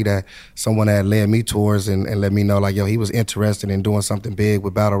opportunity that someone had led me towards and let me know, like, yo, he was interested in doing something big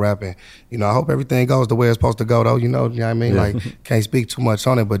with battle rap. And, you know, I hope everything goes the way it's supposed to go, though, you know what I mean? Like, can't speak too much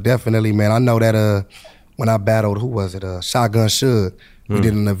on it, but definitely, man, I know that when I battled, who was it? Shotgun Suge. We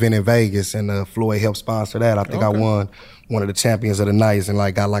did an event in Vegas, and Floyd helped sponsor that. I think I won one of the champions of the nights, and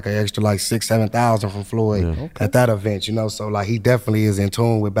like got like an extra like 6,000-7,000 from Floyd at that event, you know. So like he definitely is in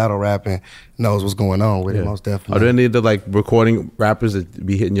tune with battle rap and knows what's going on with it, most definitely. Are there any other like recording rappers that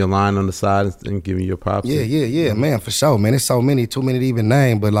be hitting your line on the side and giving you your props? Yeah, man, for sure, man. It's so many, too many to even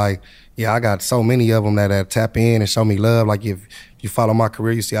name, but like, yeah, I got so many of them that tap in and show me love. Like if you follow my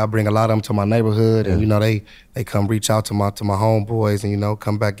career, you see I bring a lot of them to my neighborhood, and you know they come reach out to my homeboys, and you know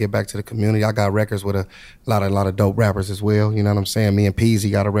get back to the community. I got records with a lot of dope rappers as well. You know what I'm saying? Me and Peasy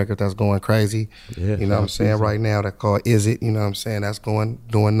got a record that's going crazy. You know what I'm saying? Right now that called Is It? You know what I'm saying? That's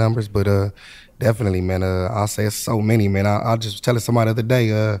doing numbers, but definitely, man. I'll say it's so many, man. I just was telling somebody the other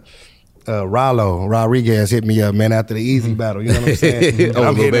day. Rollo Rodriguez hit me up, man, after the Easy battle. You know what I'm saying?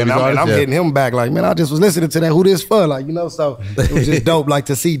 I'm hitting him back like, man, I just was listening to that. Who this for? Like, you know, so it was just dope, like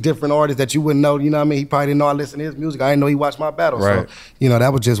to see different artists that you wouldn't know. You know what I mean? He probably didn't know I listened to his music. I didn't know he watched my battle. Right. So, you know,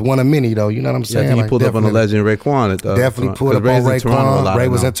 that was just one of many, though. You know what I'm saying? Yeah, I think he pulled up on the legend Raekwon. Definitely pulled up on Raekwon. Ray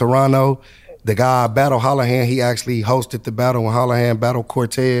was in Toronto. The guy Battle Hollahan, he actually hosted the battle when Hollahan battled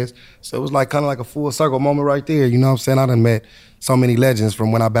Cortez. So it was like kind of like a full circle moment right there. You know what I'm saying? I done met so many legends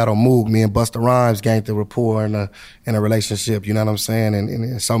from when I battled Moog. Me and Busta Rhymes gained the rapport in a relationship. You know what I'm saying?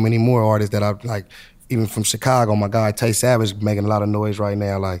 And so many more artists that I like even from Chicago, my guy Tay Savage making a lot of noise right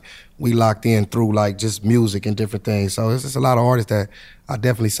now. Like we locked in through like just music and different things. So it's just a lot of artists that I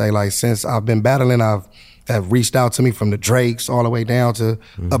definitely say like since I've been battling, have reached out to me from the Drakes all the way down to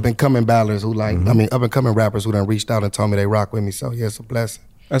up and coming battlers who like up and coming rappers who done reached out and told me they rock with me. So yeah, it's a blessing.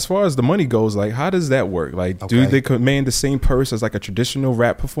 As far as the money goes, like how does that work? Like do they command the same purse as like a traditional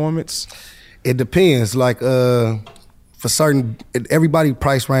rap performance? It depends. Like for certain, everybody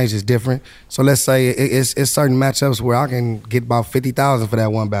price range is different. So let's say it's certain matchups where I can get about 50,000 for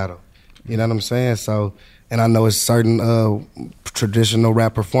that one battle. You know what I'm saying? So, and I know it's certain traditional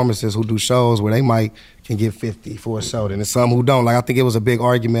rap performances who do shows where they can get 50 for a show. Then there's some who don't. Like I think it was a big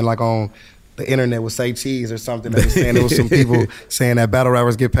argument like on the internet with Say Cheese or something. They were saying there was some people saying that battle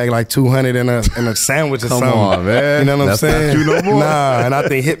rappers get paid like $200 in a sandwich or something. Come on, man. You know what I'm That's saying? not you no more. Nah, and I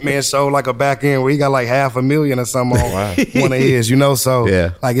think Hitman showed like a back end where he got like $500,000 or something on one of his, you know? So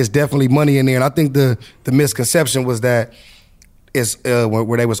like it's definitely money in there. And I think the misconception was that it's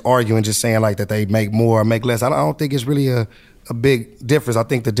where they was arguing, just saying like that they make more or make less. I don't think it's really a big difference. I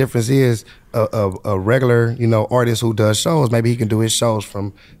think the difference is a regular, artist who does shows. Maybe he can do his shows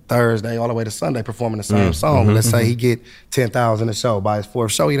from Thursday all the way to Sunday performing the same song. Let's say he get 10,000 a show. By his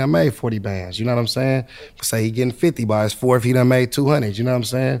fourth show, he done made 40 bands. You know what I'm saying? Say he getting 50 by his fourth, he done made 200. You know what I'm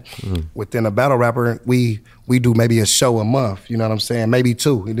saying? Within a battle rapper, we do maybe a show a month. You know what I'm saying? Maybe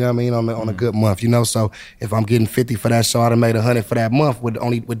two. You know what I mean? On a good month. So if I'm getting 50 for that show, I done made 100 for that month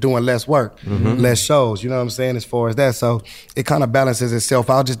with doing less work, less shows. You know what I'm saying? As far as that, so it kind of balances itself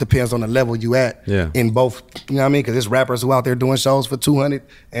out. Just depends on the level you at in both. You know what I mean? Because it's rappers who out there doing shows for 200,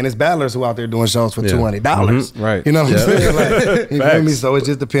 and it's battlers who out there doing shows for $200. Right. You know what I'm saying? Like, you feel me? So it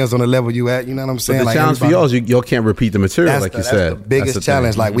just depends on the level you at. You know what I'm saying? But the challenge for y'all is y'all can't repeat the material, like you said. That's the biggest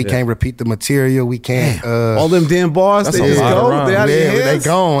challenge. Like we can't repeat the material. We can't. All them damn bars, they just go. They out of your hands. They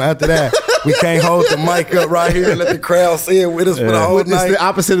gone after that. We can't hold the mic up right here and let the crowd see it with us for the whole night. It's the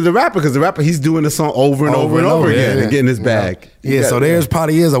opposite of the rapper, because the rapper, he's doing the song over and over again and getting his bag. Yeah, so there's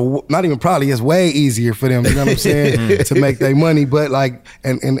probably is it's way easier for them, you know what I'm saying, to make their money. But like,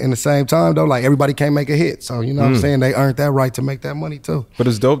 and in the same time though, like everybody can't make a hit. So you know what I'm saying, they earned that right to make that money too. But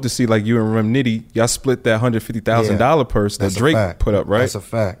it's dope to see like you and Rem Nitty, y'all split that $150,000 purse that Drake put up, right? That's a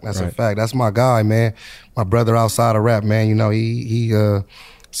fact. That's a fact. That's my guy, man. My brother outside of rap, man. He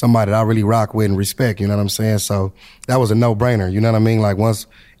somebody that I really rock with and respect, you know what I'm saying? So that was a no-brainer, you know what I mean? Like once,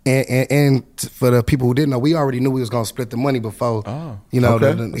 and for the people who didn't know, we already knew we was gonna split the money before,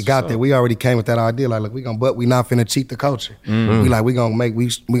 it got there. We already came with that idea, like, look, we not finna cheat the culture. I'm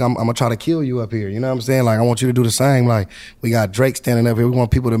gonna try to kill you up here, you know what I'm saying? Like, I want you to do the same. Like, we got Drake standing up here. We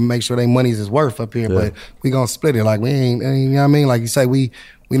want people to make sure their money's is worth up here, but we gonna split it. Like, we ain't, you know what I mean? Like you say, we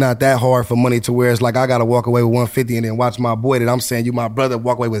not that hard for money to where it's like I gotta walk away with 150 and then watch my boy that I'm saying you my brother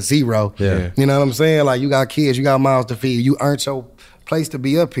walk away with zero. Yeah. You know what I'm saying? Like you got kids, you got mouths to feed. You earned your place to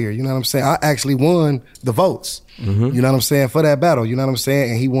be up here. You know what I'm saying? I actually won the votes. You know what I'm saying, for that battle. You know what I'm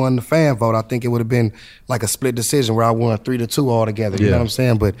saying? And he won the fan vote. I think it would have been like a split decision where I won 3-2 altogether. You know what I'm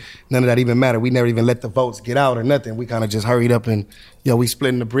saying? But none of that even mattered. We never even let the votes get out or nothing. We kind of just hurried up and we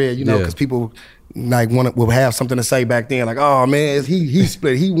splitting the bread. You know, because people like will have something to say back then, like, oh man, he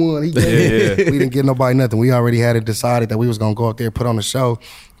split, he won, he gave We didn't give nobody nothing. We already had it decided that we was gonna go up there, put on a show,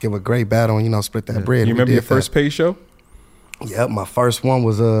 give a great battle, and split that bread. You remember your first paid show? Yep, my first one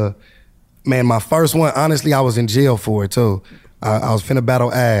was my first one, honestly, I was in jail for it too. I was finna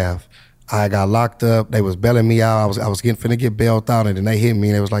battle Av. I got locked up. They was bailing me out. I was finna get bailed out, and then they hit me,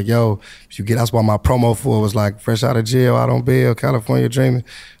 and they was like, "Yo, that's why my promo for it was like fresh out of jail, out on bail, California dreaming,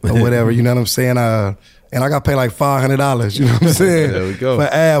 or whatever." You know what I'm saying? And I got paid like $500. You know what I'm saying? There we go.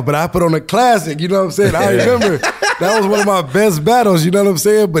 For Av, but I put on a classic. You know what I'm saying? I remember that was one of my best battles. You know what I'm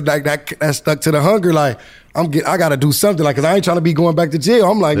saying? But like that stuck to the hunger. Like I got to do something. Like, cause I ain't trying to be going back to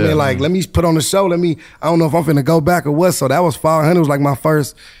jail. I'm like, man, like let me put on the show. I don't know if I'm finna go back or what. So that was $500. It was like my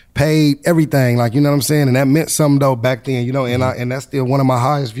first paid everything, like, you know what I'm saying? And that meant something though back then, and that's still one of my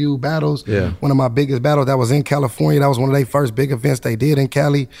highest viewed battles. Yeah. One of my biggest battles. That was in California. That was one of their first big events they did in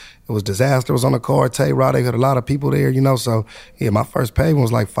Cali. It was Disaster. It was on the card. Tay-Rod, they had a lot of people there, so yeah, my first pay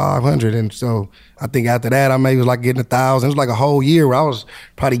was like $500. And so I think after that, I maybe was like getting $1,000. It was like a whole year where I was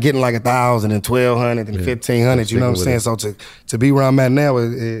probably getting like $1,000 and $1,200 and $1,500, you know what I'm saying? So to be where I'm at now,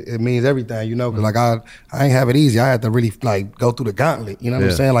 it means everything, cause like I ain't have it easy. I had to really like go through the gauntlet, you know what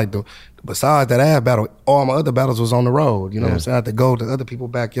I'm saying? Like besides that Av battle, all my other battles was on the road, you know what I'm saying? I had to go to other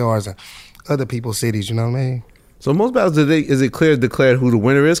people's backyards and other people's cities, you know what I mean? So most battles, is it declared who the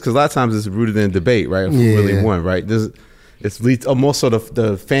winner is? Because a lot of times it's rooted in debate, right? Who really won, right? It's more sort of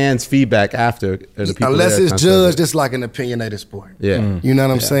the fans' feedback after. The people unless it's judged, it's like an opinionated sport. Yeah. You know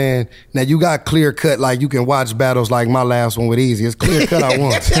what I'm saying? Now, you got clear cut, like you can watch battles like my last one with Easy. It's clear cut I won. You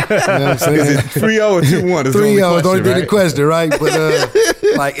know what I'm saying? Is it 3-0 or 2-1? 3-0 is the only question, right?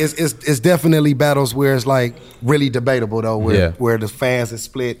 But like it's definitely battles where it's like really debatable though, where the fans is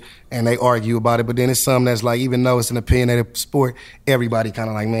split and they argue about it. But then it's some that's like, even though it's an opinionated sport, everybody kind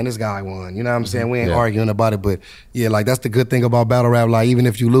of like, man, this guy won. You know what I'm saying? We ain't arguing about it, but yeah, like that's the good thing about battle rap. Like even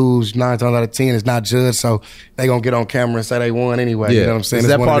if you lose 9 times out of 10, it's not judged, so they gonna get on camera and say they won anyway. You know what I'm saying? Is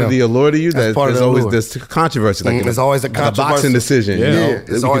that part of the allure to you? That's part of the allure. There's controversy. Like there's always a controversy. Like a boxing decision. Yeah, you know?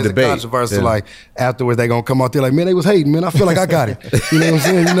 it's always a controversy. Like afterwards, they gonna come out there like, man, they was hating. Man, I feel like I got it. You know what I'm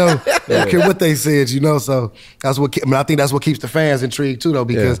saying? You know, I don't care what they said. You know, so that's what. I mean, I think that's what keeps the fans intrigued too, though,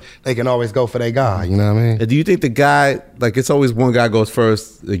 because they can always go for their guy. You know what I mean? And do you think the guy, like it's always one guy goes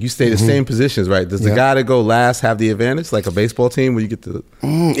first? Like you stay the same positions, right? Does the guy that go last have the advantage, like a baseball team where you get to?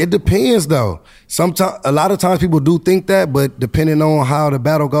 It depends, though. Sometimes, a lot of times, people do think that, but depending on how the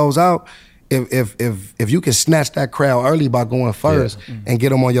battle goes out, if you can snatch that crowd early by going first and get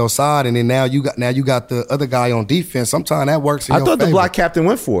them on your side, and then now you got the other guy on defense. Sometimes that works. I thought the block captain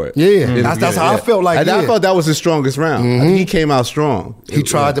went for it. Yeah, that's how I felt like. I thought that was his strongest round. I think he came out strong. He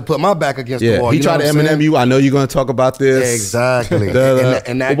tried to put my back against the wall. He tried to Eminem you. I know you're going to talk about this. Exactly.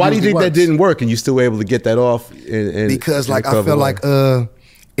 And why do you think that didn't work? And you still were able to get that off? Because like I feel like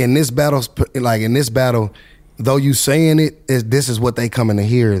in this battle, though you saying it, this is what they coming to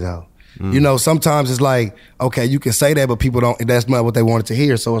hear though. You know, sometimes it's like, okay, you can say that, but people don't, that's not what they wanted to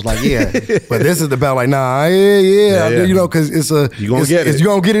hear. So it's like, but this is the battle, like, nah, you know, because you're going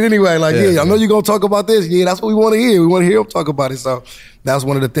to get it anyway. Like, I know you're going to talk about this. Yeah, that's what we want to hear. We want to hear him talk about it. So that's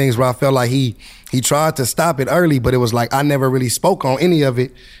one of the things where I felt like he tried to stop it early, but it was like I never really spoke on any of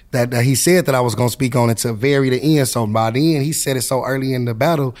it that he said that I was going to speak on until very the end. So by the end, he said it so early in the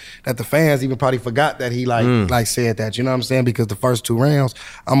battle that the fans even probably forgot that he like said that. You know what I'm saying? Because the first 2 rounds,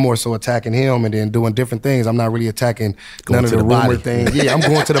 I'm more so attacking him and then doing different things. I'm not really attacking none of the rumor things. Yeah, I'm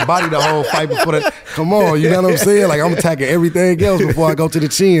going to the body the whole fight before that. Come on, you know what I'm saying? Like I'm attacking everything else before I go to the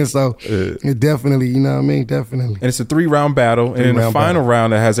chin. So it definitely, you know what I mean? Definitely. And it's a 3-round battle. And in the final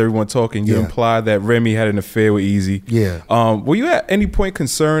round that has everyone talking, you implied that Remy had an affair with Easy. Yeah. Were you at any point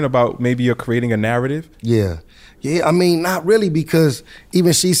concerned about maybe you're creating a narrative? Yeah, I mean, not really, because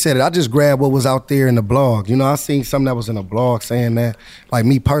even she said it. I just grabbed what was out there in the blog. You know, I seen something that was in a blog saying that. Like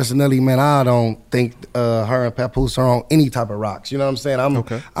me personally, man, I don't think her and Papoose are on any type of rocks. You know what I'm saying? I'm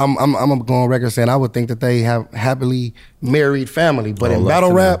going on record saying I would think that they have happily married family. But in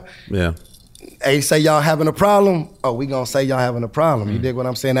battle rap, they say y'all having a problem, we gonna say y'all having a problem. You dig what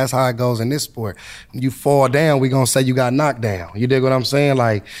I'm saying? That's how it goes in this sport. You fall down, we gonna say you got knocked down. You dig what I'm saying?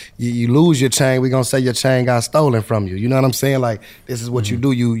 Like, you lose your chain, we gonna say your chain got stolen from you. You know what I'm saying? Like, this is what you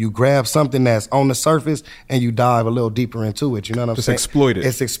do. You grab something that's on the surface and you dive a little deeper into it. You know what I'm saying? Just exploit it.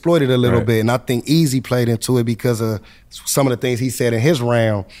 It's exploited a little bit. And I think Easy played into it because of some of the things he said in his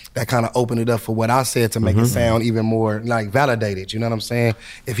round that kind of opened it up for what I said to make it sound even more like validated. You know what I'm saying?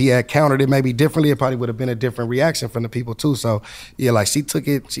 If he had countered it maybe differently, it probably would have been a different reaction from the people too. So yeah, like she took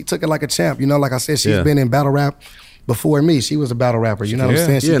it like a champ. You know, like I said, she's been in battle rap before me. She was a battle rapper. You know what I'm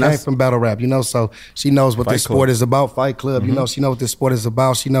saying? She came from battle rap, you know, so she knows what this sport is about. Fight Club, you know, she knows what this sport is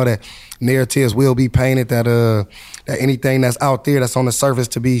about. She know that narratives will be painted, that anything that's out there that's on the surface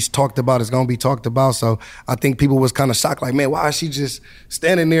to be talked about is gonna be talked about. So I think people was kind of shocked, like, man, why is she just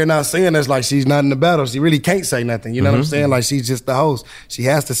standing there not saying this? Like, she's not in the battle. She really can't say nothing. You know what I'm saying? Like, she's just the host. She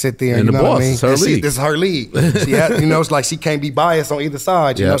has to sit there. And you know what I mean? This is her league. She has, you know, it's like she can't be biased on either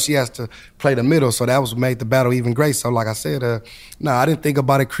side. You know, she has to play the middle. So that was what made the battle even great. So like I said, I didn't think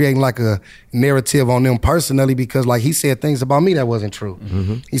about it creating like a narrative on them personally, because like he said things about me that wasn't true.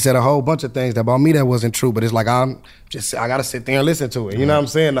 He said a whole bunch of things about me that wasn't true, but it's like I gotta sit there and listen to it. You know what I'm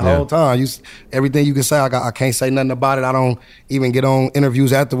saying? The whole time. Everything you can say, I can't say nothing about it. I don't even get on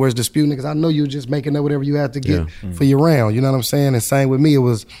interviews afterwards disputing it, because I know you're just making up whatever you have to get for your round. You know what I'm saying? And same with me, it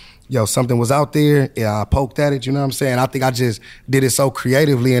was, something was out there, I poked at it, you know what I'm saying? I think I just did it so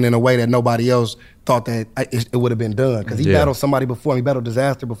creatively and in a way that nobody else thought that it would have been done. Because he battled somebody before me, he battled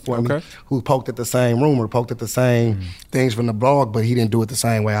Disaster before me, who poked at the same rumor, poked at the same things from the blog, but he didn't do it the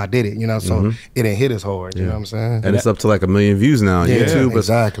same way I did it, you know? So it didn't hit as hard, you know what I'm saying? And it's up to like 1 million views now on YouTube.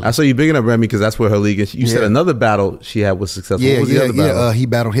 Exactly. I saw you bigging up Remy because that's where her league is. You said another battle she had was successful. What was the other battle? He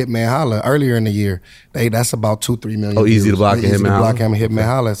battled Hitman Holla earlier in the year. That's about 2-3 million Easy views. to Block and Hitman Holla. Hitman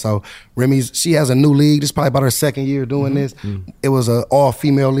Holla. So she has a new league. This is probably about her second year doing this. It was an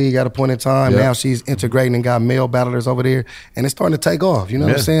all-female league at a point in time. Now she's integrating and got male battlers over there, and it's starting to take off. You know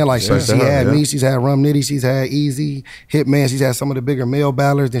what I'm saying? Like she had me, she's had Rum Nitty, she's had Easy, Hitman, she's had some of the bigger male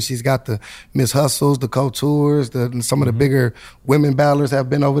battlers. Then she's got the Miss Hustles, the Couture, some of the bigger women battlers have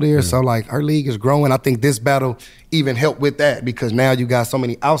been over there. So like her league is growing. I think this battle even helped with that because now you got so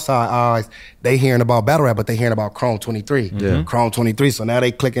many outside eyes. They hearing about battle rap, but they hearing about Chrome 23. Chrome 23. So now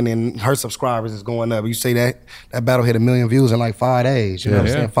they clicking in. Her subscribers is going up. You say that battle hit 1 million views in like 5 days. You know what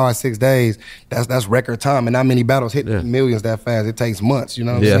I'm saying? 5-6 days. That's record time. And not many battles hit millions that fast. It takes months. You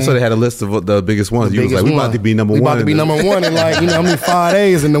know what I'm saying? So they had a list of the biggest ones. You was like, we about to be number one. We about to be number one in like, 5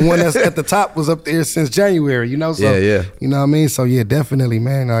 days. And the one that's at the top was up there since January, You know what I mean? So yeah, definitely,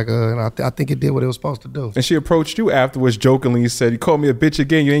 man. Like, I think it did what it was supposed to do. And she approached you afterwards jokingly and said, you called me a bitch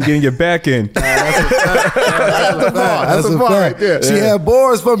again, you ain't getting your back in. That's a fact. Yeah. She had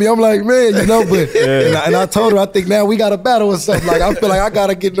bars for me. I'm like, man, but and I told her, I think now we got to battle or something. Like I feel like I got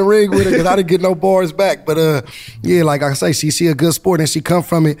to get in the ring with her because I didn't get no bars back. But like I say, she a good sport and she come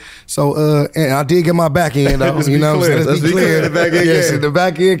from it. So and I did get my back end though. You know what I'm saying? Let's be clear. The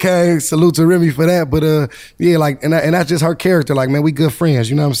back end came. Salute to Remy for that. But like and that's just her character. Like, man, we good friends.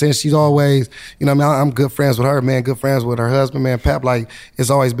 You know what I'm saying? She's always, I'm good friends with her, man. Good friends with her husband, man. Pap, like it's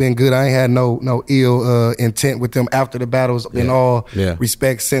always been good. I ain't had no ill intent with them after the battles in all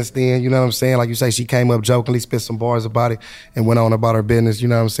respect since then. You know what I'm saying? Like you say, she came up jokingly, spit some bars about it, and went on about her business. You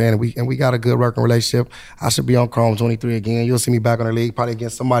know what I'm saying? And we got a good working relationship. I should be on Chrome 23 again. You'll see me back on the league, probably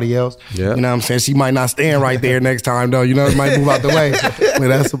against somebody else. You know what I'm saying? She might not stand right there next time though. It might move out the way. But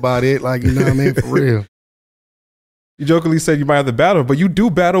that's about it. Like, you know what I mean? For real. You jokingly said you might have to battle, but you do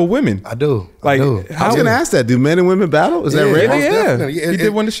battle women. I do. I was going to ask that. Do men and women battle? Is that real? Yeah. You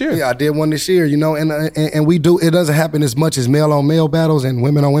did one this year. Yeah, I did one this year, and we do. It doesn't happen as much as male on male battles and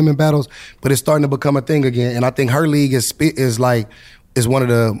women on women battles, but it's starting to become a thing again. And I think her league is one of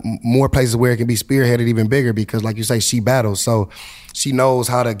the more places where it can be spearheaded even bigger because, like you say, she battles. So she knows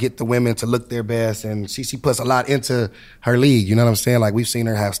how to get the women to look their best, and she puts a lot into her league. You know what I'm saying? Like we've seen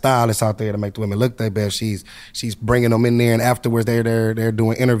her have stylists out there to make the women look their best. She's bringing them in there, and afterwards they're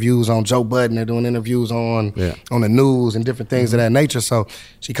doing interviews on Joe Budden. They're doing interviews on the news and different things of that nature. So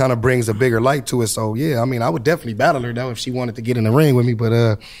she kind of brings a bigger light to it. So yeah, I mean, I would definitely battle her though if she wanted to get in the ring with me. But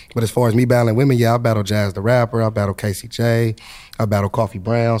as far as me battling women, I battle Jazz the Rapper. I battle Casey J. I battle Coffee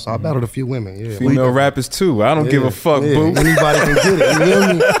Brown, so I battled a few women. Yeah, female rappers too. I don't give a fuck, boo. Anybody can get it. You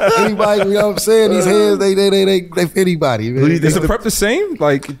know me? Anybody, you know what I'm saying? These hands, they fit anybody. Is the prep the same?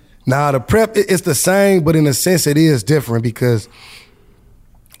 Like, nah, the prep it's the same, but in a sense it is different because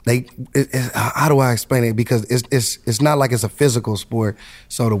how do I explain it? Because it's not like it's a physical sport.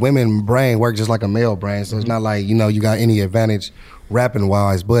 So the women brain work just like a male brain. So it's not like you got any advantage rapping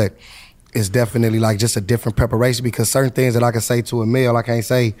wise, but it's definitely like just a different preparation because certain things that I can say to a male, I can't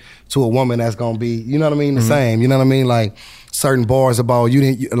say to a woman that's gonna be, you know what I mean, the same. You know what I mean? Like certain bars about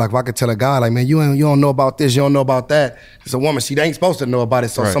like if I could tell a guy like, man, you don't know about this, you don't know about that. It's a woman, she ain't supposed to know about it.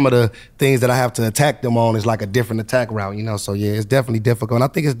 So some of the things that I have to attack them on is like a different attack route, So yeah, it's definitely difficult. And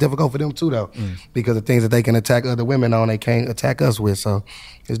I think it's difficult for them too though, because the things that they can attack other women on, they can't attack us with. So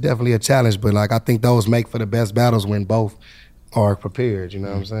it's definitely a challenge. But like I think those make for the best battles when both are prepared, you know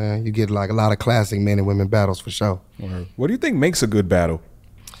what I'm saying? You get like a lot of classic men and women battles for sure. What do you think makes a good battle?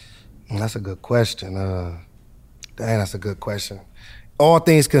 Well, that's a good question. That's a good question. All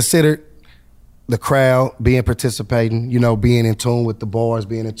things considered, the crowd participating, being in tune with the bars,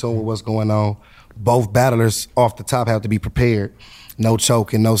 being in tune with what's going on. Both battlers off the top have to be prepared. No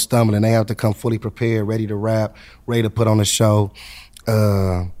choking, no stumbling. They have to come fully prepared, ready to rap, ready to put on a show.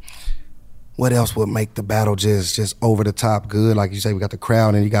 What else would make the battle just over the top good? Like you say, we got the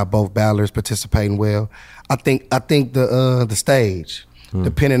crowd and you got both battlers participating well. I think the stage,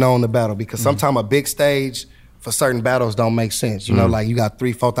 depending on the battle, because sometimes a big stage for certain battles don't make sense. Like you got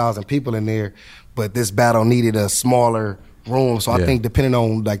 3,000-4,000 people in there, but this battle needed a smaller room. So I think depending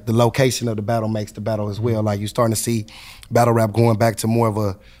on like the location of the battle makes the battle as well. Like you're starting to see battle rap going back to more of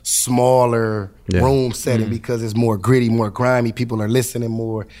a smaller room setting because it's more gritty, more grimy. People are listening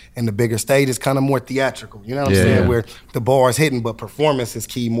more, and the bigger stage is kind of more theatrical. You know what I'm saying? Where the bar is hitting, but performance is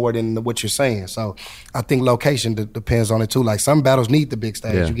key more than what you're saying. So I think location depends on it too. Like some battles need the big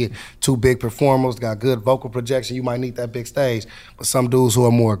stage. You get two big performers, got good vocal projection, you might need that big stage. But some dudes who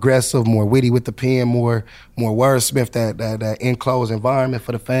are more aggressive, more witty with the pen, more wordsmith, that enclosed environment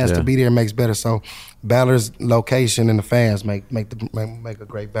for the fans to be there makes better. So battlers, location, and the fans make a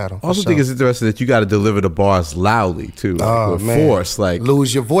great battle. I also think it's interesting that you got to deliver the bars loudly too, like, with force. Like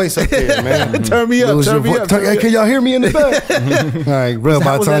lose your voice up there, man. Turn me up. Hey, can y'all hear me in the back? All right, bro.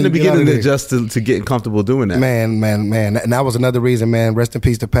 How was that in the beginning to adjust to getting comfortable doing that? Man, and that was another reason, man. Rest in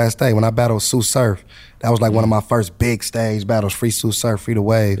peace to Pat Stay. When I battled Sue Surf, that was like one of my first big stage battles. Free Sue Surf, Free the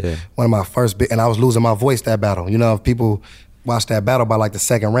Wave. Yeah. One of my first big, and I was losing my voice that battle. You know, if people watch that battle, by like the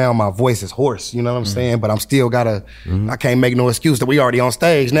second round, my voice is hoarse, you know what I'm saying? But I'm still gotta, I can't make no excuse that we already on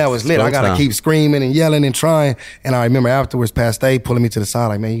stage. Now it's lit. I gotta keep screaming and yelling and trying. And I remember afterwards, Pat Stay pulling me to the side,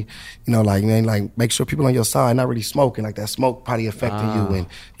 like, man, make sure people on your side not really smoking, like that smoke probably affecting you.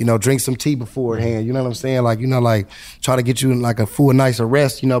 And, drink some tea beforehand, you know what I'm saying? Like, try to get you in like a full night's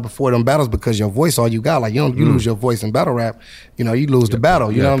rest, before them battles, because your voice all you got. Like, you lose your voice in battle rap, you lose the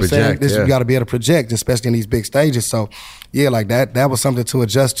battle, you know what I'm saying? You gotta be able to project, especially in these big stages. So, yeah, like that was something to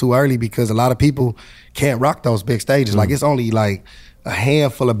adjust to early, because a lot of people can't rock those big stages. Like, it's only like a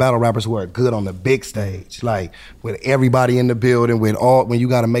handful of battle rappers who are good on the big stage, like with everybody in the building, when you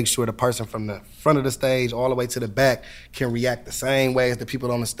got to make sure the person from the front of the stage all the way to the back can react the same way as the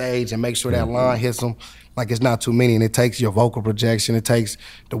people on the stage and make sure that line hits them. Like, it's not too many, and it takes your vocal projection, it takes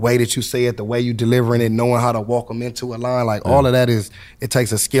the way that you say it, the way you delivering it, knowing how to walk them into a line. Like, all of that it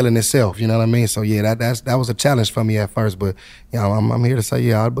takes a skill in itself, you know what I mean? So yeah, that was a challenge for me at first, but I'm here to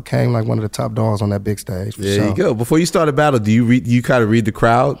say, I became like one of the top dogs on that big stage. For there you go. Before you start a battle, do you kind of read the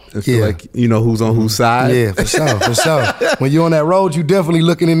crowd and feel like who's on whose side? Yeah, for sure. When you're on that road, you definitely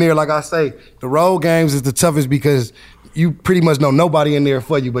looking in there. Like I say, the road games is the toughest, because you pretty much know nobody in there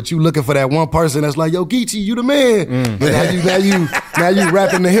for you, but you looking for that one person that's like, yo, Geechi, you the man. Now you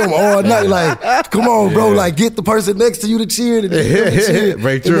rapping to him all night, like, come on, bro, like, get the person next to you to cheer, and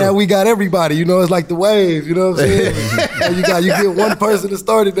Very true. And now we got everybody, it's like the wave, you know what I'm saying? you get one person to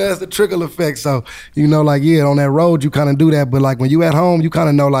start it, that's the trickle effect. So, on that road, you kind of do that, but like when you at home, you kind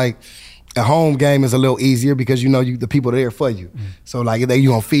of know, like, a home game is a little easier, because the people are there for you. So like you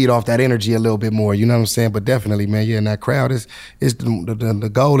gonna feed off that energy a little bit more, you know what I'm saying? But definitely, man, in that crowd is the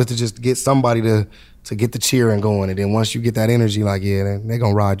goal is to just get somebody to get the cheering going, and then once you get that energy, like, they're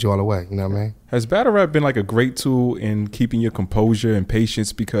gonna ride you all the way, you know what I mean? Has battle rap been like a great tool in keeping your composure and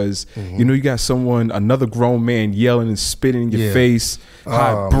patience, because you got another grown man yelling and spitting in your face,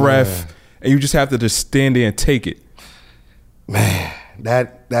 hot breath, man, and you just have to just stand there and take it? Man,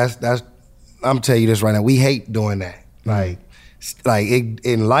 that's I'm telling you this right now, we hate doing that. Like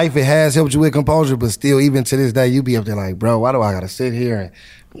in life, it has helped you with composure, but still, even to this day, you be up there like, bro, why do I gotta sit here and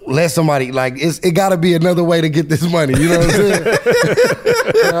let somebody, like, it gotta be another way to get this money, you know what I'm saying?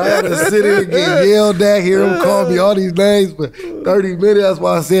 I gotta sit here and get yelled at, hear them call me all these names for 30 minutes. That's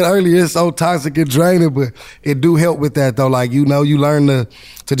why I said earlier, it's so toxic and draining, but it do help with that though. Like, you learn to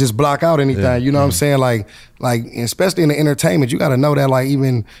just block out anything, you know what I'm saying? Like, especially in the entertainment, you gotta know that, like,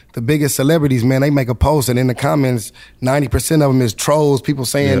 even the biggest celebrities, man, they make a post, and in the comments, 90% of them is trolls, people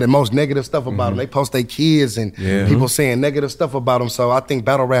saying the most negative stuff about them. They post their kids and people saying negative stuff about them. So I think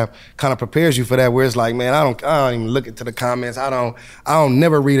battle rap kind of prepares you for that, where it's like, man, I don't even look into the comments. I don't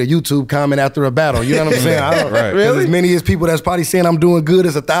never read a YouTube comment after a battle. You know what I'm saying? I don't, really? As many as people that's probably saying I'm doing good,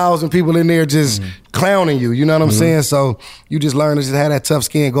 as 1,000 people in there just clowning you. You know what I'm saying? So you just learn to just have that tough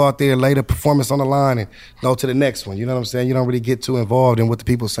skin, go out there, lay the performance on the line, and go to the next one. You know what I'm saying? You don't really get too involved in what the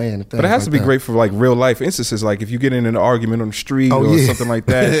people saying. But it has to be great for like real life instances, like if you get in an argument on the street or something like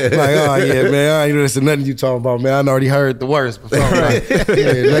that. Like, oh yeah, man, there's nothing you talking about, man. I already heard the worst. But like,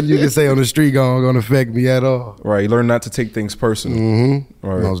 nothing you can say on the street gonna affect me at all. Right, learn not to take things personal.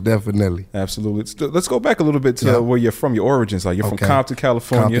 Right. Most definitely. Absolutely. Let's go back a little bit to where you're from, your origins. Like, you're from Compton,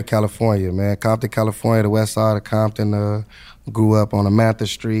 California. Compton, California, man. Compton, California, the west side of Compton. Grew up on Amantha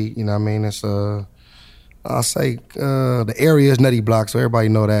Street. You know what I mean? It's I'll say the area is Nutty Block, so everybody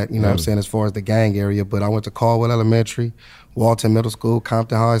know that, you know what I'm saying, as far as the gang area. But I went to Caldwell Elementary, Walton Middle School,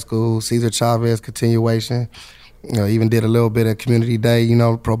 Compton High School, Cesar Chavez continuation. Even did a little bit of community day,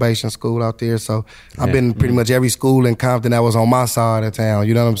 probation school out there. So I've been pretty much every school in Compton that was on my side of town.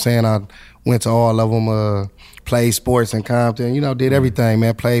 You know what I'm saying? I went to all of them, played sports in Compton, did everything,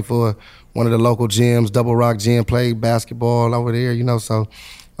 man. Played for one of the local gyms, Double Rock Gym, played basketball over there, so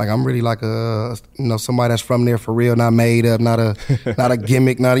like I'm really like somebody that's from there for real, not made up, not a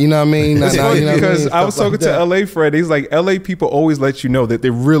gimmick, you know what I mean? Because I was talking to LA Fred, he's like, LA people always let you know that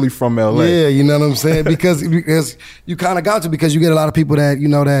they're really from LA. Yeah, you know what I'm saying? Because you kind of got to, because you get a lot of people that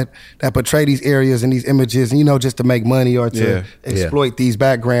that portray these areas and these images, and just to make money or to exploit these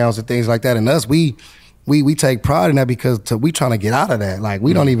backgrounds and things like that. And us, we take pride in that, because we trying to get out of that. Like,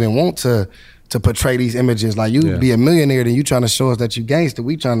 we don't even want to to portray these images. Like you be a millionaire, then you trying to show us that you gangster.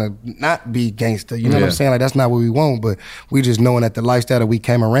 We trying to not be gangster. You know what I'm saying? Like that's not what we want. But we just knowing that the lifestyle that we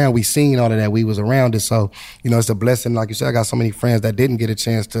came around, we seen all of that. We was around it. So it's a blessing. Like you said, I got so many friends that didn't get a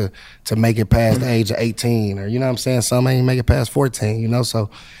chance to make it past the age of 18, or you know what I'm saying. Some ain't make it past 14. So.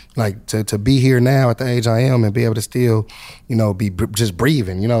 Like to be here now at the age I am and be able to still, be just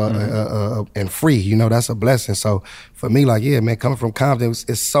breathing, and free, that's a blessing. So for me, like, yeah, man, coming from Compton,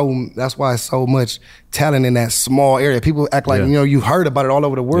 that's why it's so much talent in that small area. People act like, you heard about it all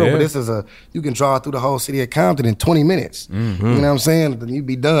over the world, but this is you can drive through the whole city of Compton in 20 minutes. Mm-hmm. You know what I'm saying? Then you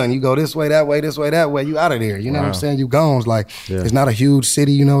be done. You go this way, that way, you out of there. You know what I'm saying? You gone. It's not a huge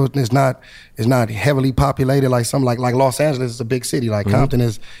city, it's not heavily populated like something like Los Angeles is a big city. Like Compton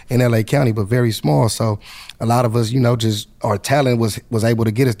is in LA County, but very small. So a lot of us, just our talent was able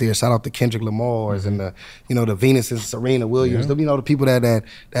to get us there. Shout out to Kendrick Lamar's and the Venus's, Serena Williams, the people that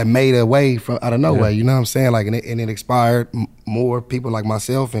made a way from out of nowhere. You know what I'm saying? Like, and it inspired more people like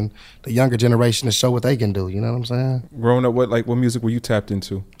myself and the younger generation to show what they can do. You know what I'm saying? Growing up, what music were you tapped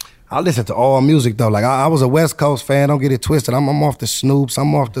into? I listen to all music though. Like I was a West Coast fan. Don't get it twisted. I'm off the Snoops.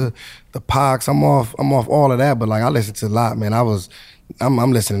 I'm off the Pacs. I'm off all of that. But like I listen to a lot, man.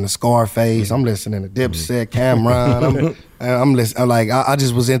 I'm listening to Scarface. I'm listening to Dipset, Cameron. I'm listening. Like I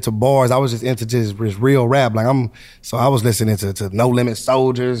just was into bars. I was just into just real rap. Like I was listening to No Limit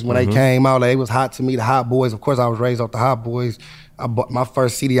Soldiers when they came out. Like it was hot to me. The Hot Boys. Of course, I was raised off the Hot Boys. My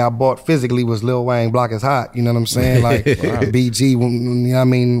first CD I bought physically was Lil Wayne, Block is Hot. You know what I'm saying? Like BG, you know what I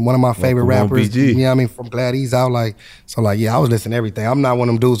mean? One of my favorite rappers. BG. You know what I mean? From Glad He's Out. Like, so like, yeah, I was listening to everything. I'm not one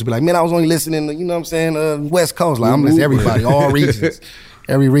of them dudes to be like, man, I was only listening to, you know what I'm saying, West Coast. Like, I'm listening to everybody, all regions.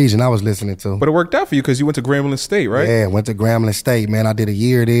 Every region I was listening to. But it worked out for you because you went to Grambling State, right? Yeah, went to Grambling State, man. I did a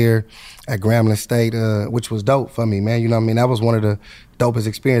year there at Grambling State, which was dope for me, man. You know what I mean? That was one of the dopest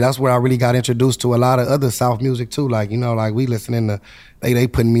experiences. That's where I really got introduced to a lot of other South music too. Like, like we listening to, they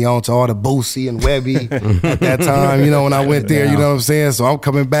putting me on to all the Boosie and Webby at that time, when I went there, you know what I'm saying? So I'm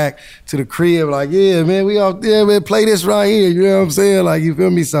coming back to the crib like, yeah, man, we out there, man, play this right here, you know what I'm saying? Like, you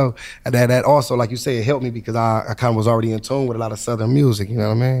feel me? So that also, like you say, it helped me because I kind of was already in tune with a lot of Southern music, you know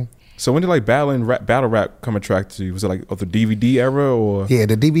what I mean? So when did battle rap come attracted to you? Was it like of the DVD era or? Yeah,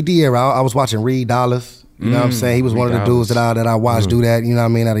 the DVD era. I was watching Reed Dollaz. You know what I'm saying? He was one of the dudes that I watched do that, you know what I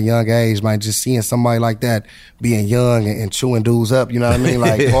mean, at a young age, man. Just seeing somebody like that being young and chewing dudes up, you know what I mean?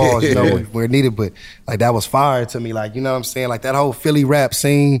 Like, pause, where needed. But, like, that was fire to me. Like, you know what I'm saying? Like, that whole Philly rap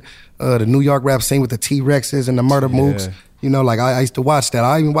scene, the New York rap scene with the T-Rexes and the Murder Mooks. Like, I used to watch that.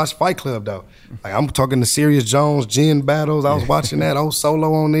 I even watched Fight Club, though. Like, I'm talking the Serious Jones, Gin battles. I was watching that. Old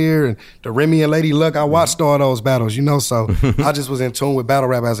Solo on there. And the Remy and Lady Luck, I watched all those battles, So I just was in tune with battle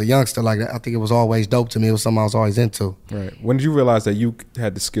rap as a youngster. Like, I think it was always dope to me. It was something I was always into. Right. When did you realize that you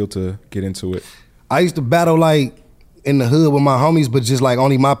had the skill to get into it? I used to battle, like, in the hood with my homies, but just, like,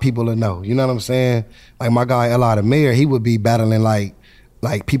 only my people to know. You know what I'm saying? Like, my guy, Eli the Mayor, he would be battling, like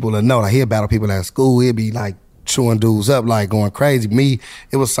people to know. Like, he'd battle people at school. He'd be, like, chewing dudes up, like going crazy. Me,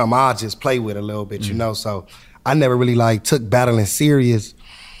 it was something I just play with a little bit, So I never really like took battling serious.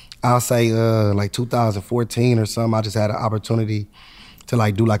 I'll say like 2014 or something. I just had an opportunity to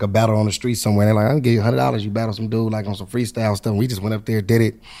like do like a battle on the street somewhere. And they're like, I'll give you $100. You battle some dude like on some freestyle stuff. And we just went up there, did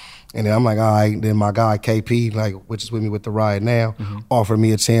it. And then I'm like, all right. Then my guy KP, like, which is with me with the Riot now, offered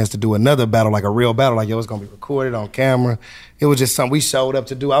me a chance to do another battle, like a real battle. Like, yo, it's gonna be recorded on camera. It was just something we showed up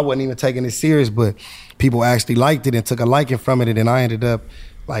to do. I wasn't even taking it serious, but people actually liked it and took a liking from it. And then I ended up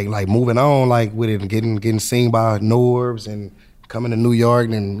like moving on like with it and getting seen by Norbs and coming to New York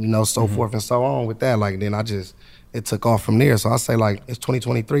and so forth and so on with that. Like then it took off from there. So I say like it's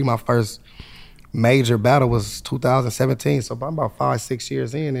 2023. My first major battle was 2017, so I'm about 5-6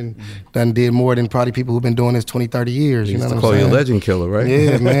 years in and done did more than probably people who've been doing this 20-30 years. You know what I'm saying? Call you a legend killer, right?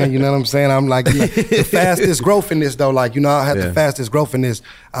 Yeah, man. You know what I'm saying? I'm like the fastest growth in this though. Like I had the fastest growth in this.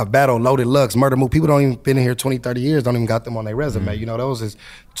 I've battled Loaded Lux, Murder Move. People don't even been in here 20-30 years. Don't even got them on their resume. Those is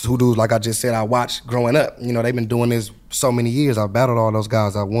two dudes like I just said I watched growing up. They've been doing this so many years. I've battled all those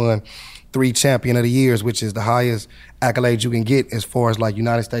guys. I won 3 Champion of the Years, which is the highest accolades you can get as far as like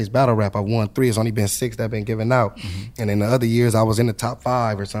United States battle rap. I won 3. It's only been 6 that have been given out. And in the other years, I was in the top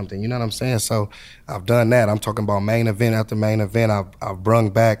 5 or something. You know what I'm saying? So I've done that. I'm talking about main event after main event. I've brung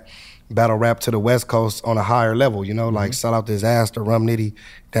back battle rap to the West Coast on a higher level, like shout out to Disaster, Rum Nitty,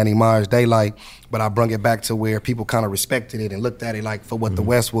 Danny Myers, Daylight, but I brung it back to where people kind of respected it and looked at it like for what the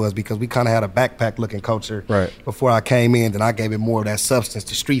West was, because we kind of had a backpack looking culture before I came in. Then I gave it more of that substance,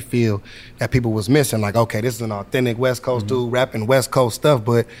 the street feel that people was missing. Like, okay, this is an authentic West Coast dude rapping West Coast stuff,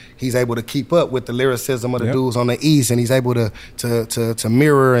 but he's able to keep up with the lyricism of the dudes on the East, and he's able to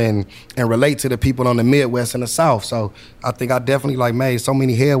mirror and relate to the people on the Midwest and the South. So I think I definitely like made so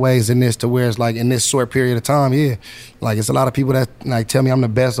many headways in this to where it's like in this short period of time, like it's a lot of people that like tell me I'm the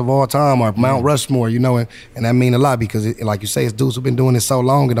best of all time or Mount Rushmore, you know, and that mean a lot because like you say, it's dudes who've been doing this so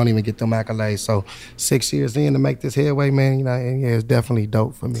long and don't even get them accolades. So 6 years in to make this headway, man, you know, and it's definitely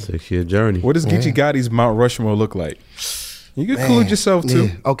dope for me. 6-year journey. What does Geechi Gotti's Mount Rushmore look like? You can include yourself too.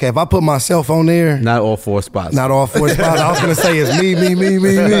 Yeah. Okay, if I put myself on there, not all 4 spots. Not all 4 spots. I was gonna say it's me.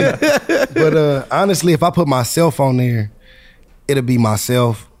 But honestly, if I put myself on there, it'll be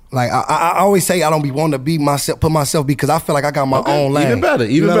myself. Like I always say, I don't be wanting to be myself, put myself, because I feel like I got my own lane. Even better,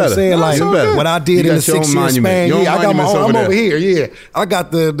 you know better. What I'm saying? Like better. What I did in the 6 year span. I got my own. I'm over here. Yeah, I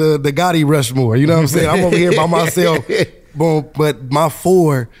got the Gotti Rushmore. You know what I'm saying? I'm over here by myself. Boom. But my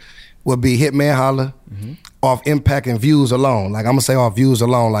 4 would be Hitman Holla. Off impact and views alone. Like I'm gonna say off views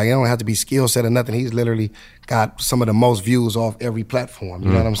alone. Like it don't have to be skill set or nothing. He's literally got some of the most views off every platform. You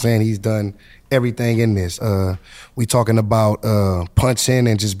know what I'm saying? He's done everything in this. We talking about punching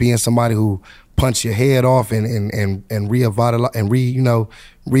and just being somebody who punch your head off and revitalize and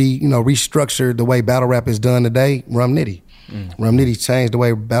restructure the way battle rap is done today. Rum Nitty. Rum Nitty changed the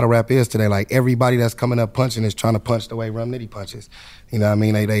way battle rap is today. Like everybody that's coming up punching is trying to punch the way Rum Nitty punches. You know what I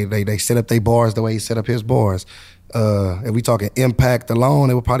mean? They set up their bars the way he set up his bars. If we talking impact alone,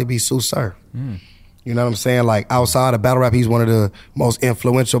 it would probably be Sue Surf. You know what I'm saying? Like outside of battle rap, he's one of the most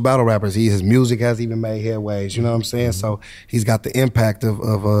influential battle rappers. His music has even made headways. You know what I'm saying? So he's got the impact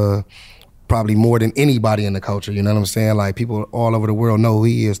of probably more than anybody in the culture. You know what I'm saying? Like people all over the world know who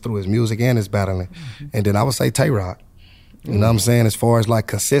he is through his music and his battling. And then I would say Tay-Rock. You know what I'm saying? As far as like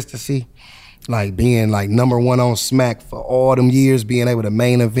consistency, like being like #1 on Smack for all them years, being able to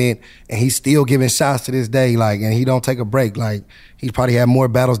main event, and he's still giving shots to this day, like, and he don't take a break. Like he probably had more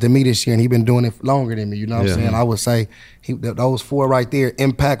battles than me this year, and he been doing it longer than me. You know what I'm saying? I would say those 4 right there,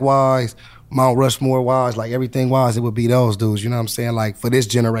 impact wise, Mount Rushmore wise, like everything wise, it would be those dudes. You know what I'm saying? Like for this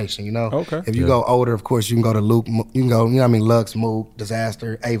generation, you know. Okay. If you go older, of course, you can go to Luke. You can go, you know what I mean, Lux, Mook,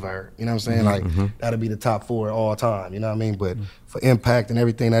 Disaster, Aver. You know what I'm saying? Like that'll be the top 4 all time. You know what I mean? But for impact and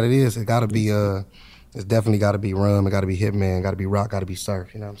everything that it is, it gotta be it's definitely gotta be Rum. It gotta be Hitman. Gotta be Rock. Gotta be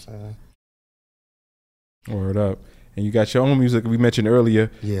Surf. You know what I'm saying? Word up. And you got your own music we mentioned earlier,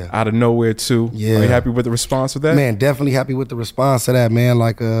 Out of Nowhere too. Yeah. Are you happy with the response of that? Man, definitely happy with the response to that, man.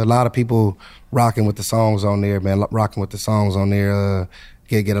 Like a lot of people rocking with the songs on there, man. Rocking with the songs on there.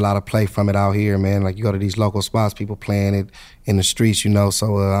 Get a lot of play from it out here, man. Like you go to these local spots, people playing it in the streets, you know.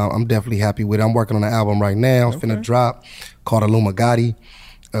 So I'm definitely happy with it. I'm working on an album right now. It's finna drop called Gotti.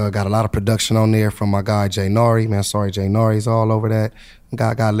 Got a lot of production on there from my guy Jay Nari, man. Sorry, Jay Nari's all over that.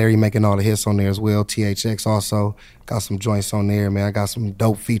 Got Larry making all the hits on there as well. THX also got some joints on there, man. I got some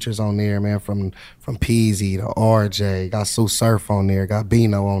dope features on there, man. From Peasy to RJ. Got Sue Surf on there. Got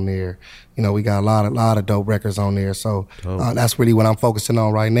Bino on there. You know, we got a lot of dope records on there. So that's really what I'm focusing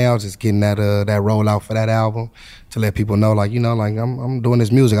on right now. Just getting that rollout for that album to let people know, like, you know, like I'm doing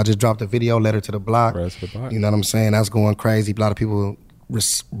this music. I just dropped a video, Letter to the Block. You know what I'm saying? That's going crazy. A lot of people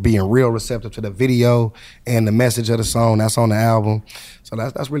being real receptive to the video and the message of the song that's on the album. So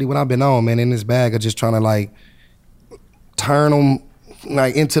that's really what I've been on, man, in this bag of just trying to like turn them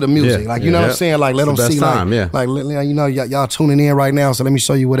like into the music. Like, you know what I'm saying? Like let them see like you know, y'all tuning in right now, so let me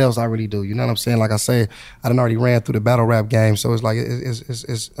show you what else I really do. You know what I'm saying? Like I said, I done already ran through the battle rap game, so it's like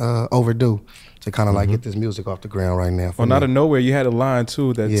it's overdue to kind of like get this music off the ground right now. Well, Out of Nowhere, you had a line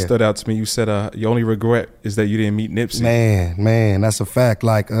too that stood out to me. You said, your only regret is that you didn't meet Nipsey. Man, that's a fact.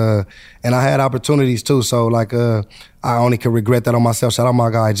 Like, and I had opportunities too. So like, I only can regret that on myself. Shout out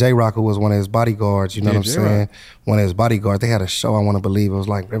my guy J-Rock, who was one of his bodyguards. You know what I'm saying? One of his bodyguards. They had a show, I want to believe it was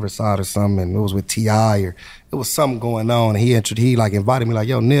like Riverside or something, and it was with T.I. or it was something going on. And he like invited me like,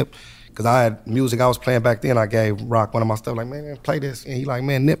 yo, Nip. Because I had music I was playing back then. I gave Rock one of my stuff, like, man, play this. And he like,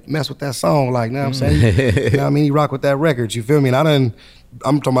 man, Nip, mess with that song. Like, you know what I'm saying? You know what I mean? He rock with that record, you feel me? And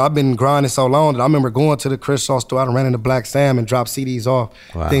I'm talking about, I've been grinding so long that I remember going to the Chris Shaw store. I ran into Black Sam and dropped CDs off,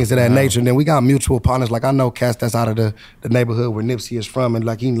 things of that nature. And then we got mutual partners. Like, I know cats that's out of the neighborhood where Nipsey is from. And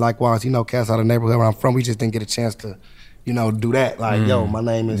like, he likewise, he know cats out of the neighborhood where I'm from. We just didn't get a chance to, you know, do that. Like, yo, my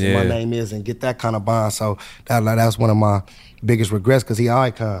name is, and get that kind of bond. So that's one of my biggest regrets, because he an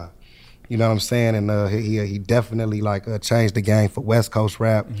icon. You know what I'm saying? And he definitely like changed the game for West Coast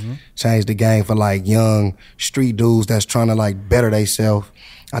rap, changed the game for like young street dudes that's trying to like better themselves.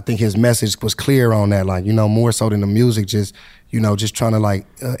 I think his message was clear on that, like, you know, more so than the music, just, you know, just trying to like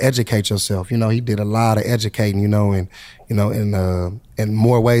educate yourself. You know, he did a lot of educating, you know, and you know, in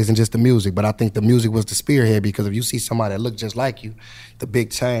more ways than just the music. But I think the music was the spearhead, because if you see somebody that looked just like you, the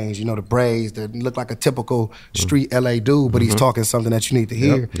big change, you know, the braids, that look like a typical street LA dude, but he's talking something that you need to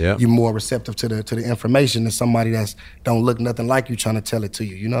hear. You're more receptive to the information than somebody that's don't look nothing like you trying to tell it to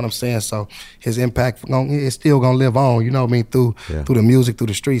you. You know what I'm saying? So his impact is still gonna live on. You know what I mean? Through the music, through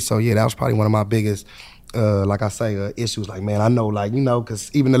the streets. So yeah, that was probably one of my biggest. Like I say, issues. Like, man, I know, like, you know,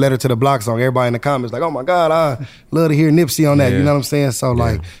 because even the Letter to the Block song, everybody in the comments like, oh my God, I love to hear Nipsey on that. You know what I'm saying? So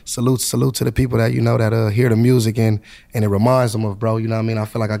like, salute to the people that, you know, that hear the music and it reminds them of, bro. You know what I mean? I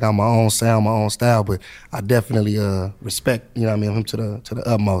feel like I got my own sound, my own style, but I definitely respect, you know what I mean, him to the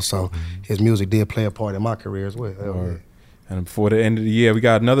utmost. So his music did play a part in my career as well. And before the end of the year, we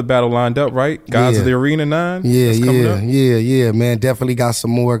got another battle lined up, right? Gods of the Arena 9. Yeah, man. Definitely got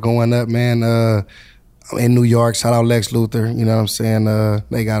some more going up, man. In New York, shout out Lex Luthor, you know what I'm saying?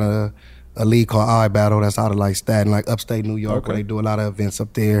 They got a league called I Battle that's out of like Staten, like upstate New York, where they do a lot of events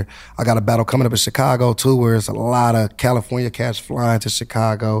up there. I got a battle coming up in Chicago too, where it's a lot of California cats flying to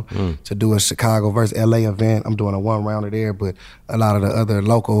Chicago to do a Chicago versus LA event. I'm doing a one-rounder there, but a lot of the other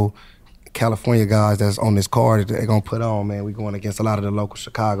local California guys that's on this card that they're gonna put on, man. We going against a lot of the local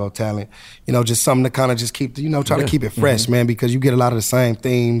Chicago talent. You know, just something to kind of just keep, you know, try to keep it fresh, man, because you get a lot of the same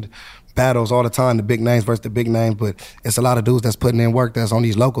themed battles all the time, the big names versus the big names, but it's a lot of dudes that's putting in work that's on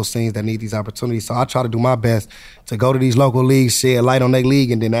these local scenes that need these opportunities. So I try to do my best to go to these local leagues, shed light on their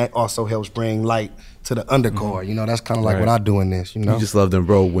league, and then that also helps bring light to the undercard. You know, that's kind of like what I do in this, you know? You just love them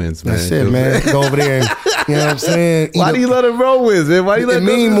road wins, man. That's it, man. Go over there and, you know what I'm saying? Why do you love them road wins, man? Why do you let it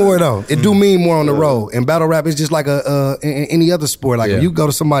mean more, though. It do mean more on the road. And battle rap is just like in any other sport. Like, if you go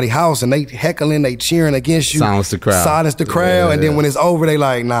to somebody's house and they heckling, they cheering against you. Silence the crowd. And then when it's over, they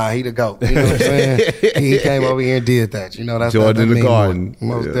like, nah, he the GOAT. You know what I'm saying? He came over here and did that. You know, that's Jordan in the Garden.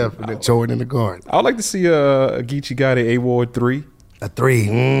 Most definitely. Jordan in the Garden. I would like to see a Geechi Gotti A-Ward 3. A 3.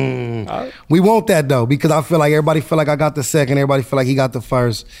 We want that, though, because I feel like everybody feel like I got the second. Everybody feel like he got the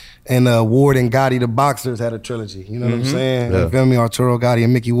first. And Ward and Gotti, the boxers, had a trilogy. You know what I'm saying? You feel me? Arturo Gotti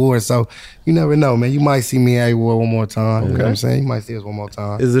and Mickey Ward. So you never know, man. You might see me at A-Ward one more time. You know what I'm saying? You might see us one more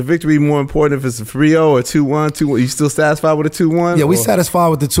time. Is the victory more important if it's a 3-0 or 2-1? You still satisfied with a 2-1? Yeah, we satisfied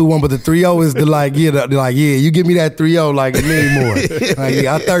with the 2-1, but the 3-0 is the like, you give me that 3-0, like, it mean more. Like,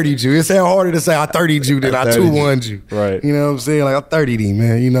 yeah, I 30'd you. It's harder to say I 30'd you than I 2-1'd you. Right. You know what I'm saying? Like, I 30'd him,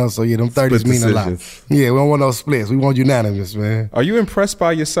 man. You know, so yeah, them 30s mean a lot. Yeah, we don't want no splits. We want unanimous, man. Are you impressed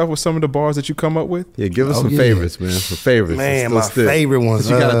by yourself with some of the bars that you come up with? Yeah, give us some favorites, man. Some favorites. Man, my favorite ones.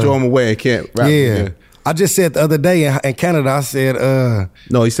 You gotta throw them away and can't rap again. I just said the other day in Canada, I said,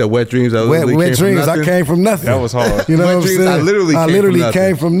 no, he said Wet Dreams. Wet Dreams, I came from nothing. That was hard. You know what I'm saying? I literally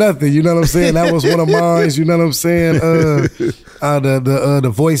came from nothing. You know what I'm saying? That was one of mine. You know what I'm saying?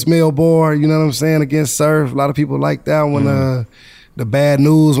 The voicemail bar, you know what I'm saying, against Surf. A lot of people like that one. The bad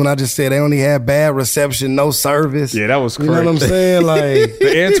news when I just said they only had bad reception, no service. Yeah, that was crazy. You know what I'm saying? Like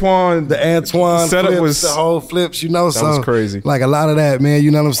the Antoine setup flips, was the whole flips, you know. That was crazy. Like a lot of that, man. You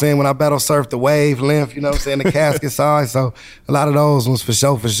know what I'm saying? When I battle Surf, the wave length, you know what I'm saying, the casket size. So a lot of those ones for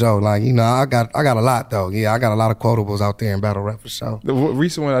sure. Like, you know, I got a lot though. Yeah, I got a lot of quotables out there in battle rap for sure. The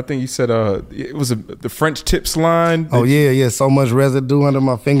recent one, I think you said it was the French tips line. Oh yeah. So much residue under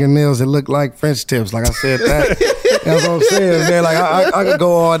my fingernails, it looked like French tips. Like I said that. That's what I'm saying, man. Like I could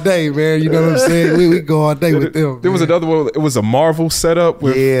go all day, man. You know what I'm saying? We go all day with them. There was another one. It was a Marvel setup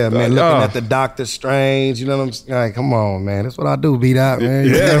with man. Looking at the Doctor Strange. You know what I'm saying? Like, come on, man. That's what I do. Beat out, man.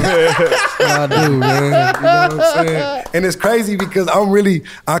 Yeah, man. That's what I do, man. You know what I'm saying? And it's crazy because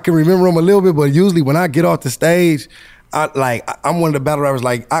I can remember them a little bit, but usually when I get off the stage, I'm one of the battle rappers,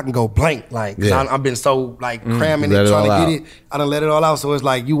 like, I can go blank, like, cause I've been so, like, cramming it, trying to get it. I done let it all out, so it's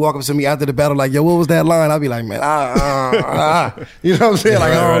like, you walk up to me after the battle, like, yo, what was that line? I'll be like, man, you know what I'm saying?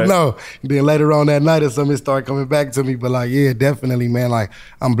 Like, I don't know. Then later on that night or something, it started coming back to me, but like, yeah, definitely, man, like,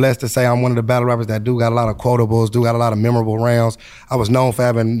 I'm blessed to say I'm one of the battle rappers that do got a lot of quotables, do got a lot of memorable rounds. I was known for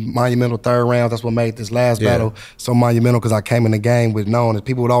having monumental third rounds. That's what made this last battle so monumental, because I came in the game with known, as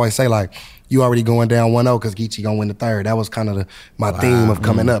people would always say, like, you already going down 1-0 because Geechi gonna win the third. That was kind of my theme of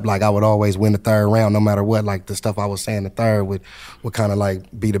coming up. Like, I would always win the third round no matter what. Like, the stuff I was saying the third would kind of like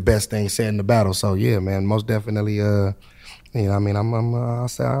be the best thing said in the battle. So yeah, man, most definitely. You know, I mean,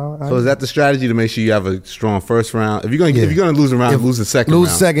 So is that the strategy to make sure you have a strong first round? If you're gonna lose a round, lose the second round.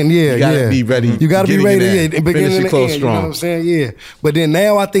 Lose second, yeah. You gotta be ready. You gotta be ready. Finish it close, strong. You know what I'm saying? Yeah. But then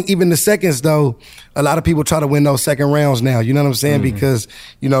now I think even the seconds though, a lot of people try to win those second rounds now. You know what I'm saying? Because,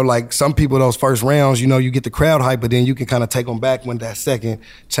 you know, like some people, those first rounds, you know, you get the crowd hype, but then you can kind of take them back when that second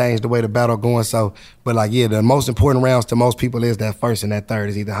change the way the battle going. So, but like, yeah, the most important rounds to most people is that first and that third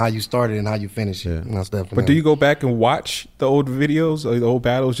is either how you started and how you finish it. Yeah. And that's definitely. But do you go back and watch the old videos or the old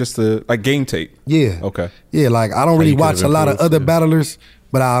battles just to like game tape? Yeah. Okay. Yeah, like I don't really you could've watch a lot of improved, other yeah. battlers,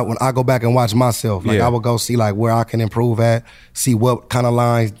 but when I go back and watch myself, like Yeah. I would go see like where I can improve at, see what kind of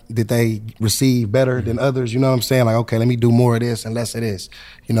lines did they receive better than others. You know what I'm saying? Like, okay, let me do more of this and less of this.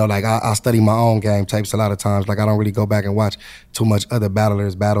 You know, like I study my own game tapes a lot of times. Like I don't really go back and watch too much other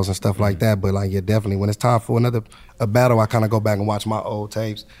battlers' battles and stuff like that. But like, yeah, definitely when it's time for a battle, I kind of go back and watch my old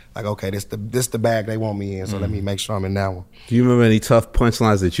tapes. Like, okay, this the bag they want me in, so let me make sure I'm in that one. Do you remember any tough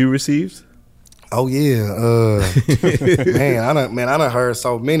punchlines that you received? Oh yeah, man, I done heard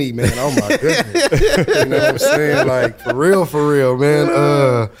so many, man. Oh my goodness, you know what I'm saying? Like for real,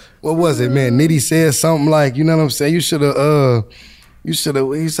 man. What was it, man? Nitty said something like, you know what I'm saying? He said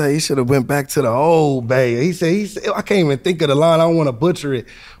he should have went back to the old bay. He said, I can't even think of the line. I don't want to butcher it,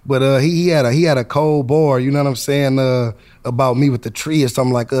 but he had a cold bar. You know what I'm saying? About me with the tree or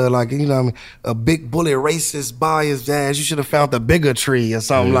something like you know what I mean? A big bullet racist by his ass. You should have found the bigger tree or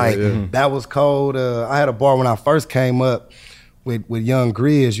something that was cold. I had a bar when I first came up with Young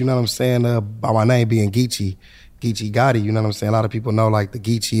Grizz. You know what I'm saying? By my name being Geechi. Geechi Gotti, you know what I'm saying? A lot of people know like the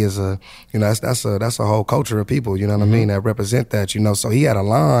Geechi is that's a whole culture of people, you know what I mean, that represent that, you know. So he had a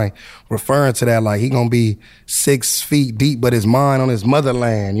line referring to that, like he gonna be 6 feet deep, but his mind on his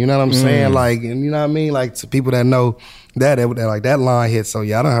motherland, you know what I'm saying? Like, and you know what I mean? Like to people that know that like that line hit. So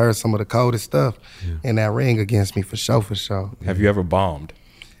yeah, I done heard some of the coldest stuff in that ring against me for sure. Have you ever bombed?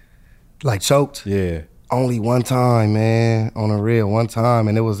 Like choked? Yeah. Only one time, man, on a real one time,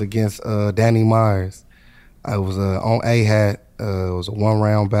 and it was against Danny Myers. I was on A-Hat. It was a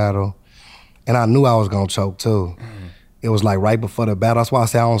 1-round battle. And I knew I was going to choke, too. It was like right before the battle. That's why I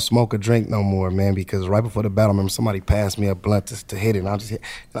say I don't smoke or drink no more, man, because right before the battle, I remember somebody passed me a blunt to hit it, and I just hit.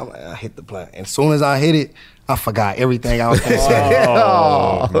 And I'm like, I hit the blunt. And as soon as I hit it, I forgot everything I was going to say.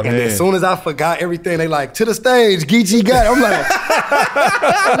 And as soon as I forgot everything, they like, to the stage, Geechi got it. I'm like,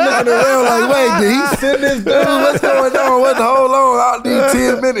 I'm looking around like, wait, did he send this dude? What's going on? Hold on, I need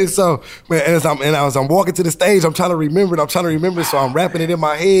 10 minutes. So, man, as I'm walking to the stage, I'm trying to remember it. So I'm rapping it in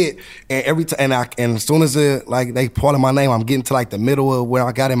my head, and every time, and as soon as they calling my name, I'm getting to like the middle of where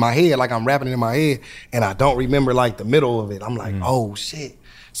I got in my head, like I'm rapping it in my head, and I don't remember like the middle of it. I'm like, oh shit.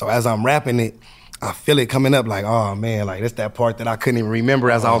 So as I'm rapping it, I feel it coming up like, oh man, like that's that part that I couldn't even remember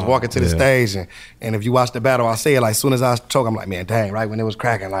as I was walking to the stage. And if you watch the battle, I say it like as soon as I choke, I'm like, man, dang, right when it was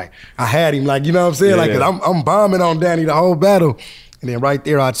cracking, like I had him, like, you know what I'm saying? Like, cause I'm bombing on Danny the whole battle. And then right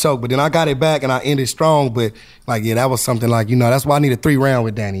there I choked. But then I got it back and I ended strong. But like, yeah, that was something like, you know, that's why I need a 3-round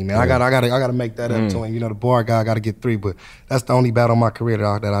with Danny, man. I gotta make that up to him. You know, the bar guy, I gotta get 3. But that's the only battle in my career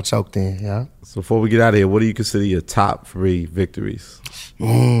that I choked in, yeah. So before we get out of here, what do you consider your top 3 victories?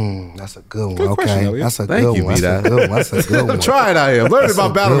 That's a good one. Good question, Okay, Elliot. that's a Thank good you, one. That's a good one. Try it out here. Learn That's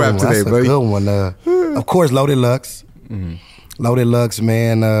about a battle good rap one. today, That's buddy. a good one. Of course, Loaded Lux. Loaded Lux,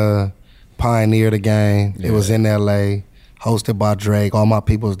 man, pioneered the game. It was in L.A., hosted by Drake. All my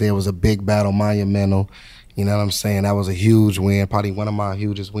peoples there. Was a big battle, monumental. You know what I'm saying? That was a huge win, probably one of my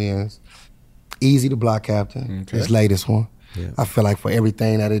hugest wins. Easy to block captain, his latest one. Yeah. I feel like for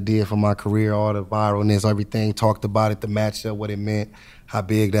everything that it did for my career, all the viralness, everything, talked about it, the matchup, what it meant, how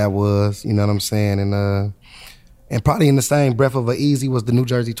big that was, you know what I'm saying? And probably in the same breath of a easy was the New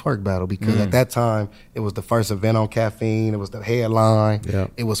Jersey Twerk battle, because at that time, it was the first event on caffeine. It was the headline. Yeah.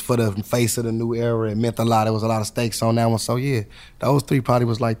 It was for the face of the new era. It meant a lot. There was a lot of stakes on that one. So, yeah, those 3 probably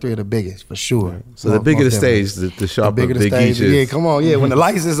was like 3 of the biggest, for sure. Right. So the bigger the stage, the sharper the big Geechi. Yeah, come on. Yeah, when the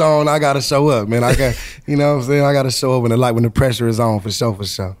lights is on, I got to show up, man. I got, you know what I'm saying? I got to show up when the pressure is on, for sure.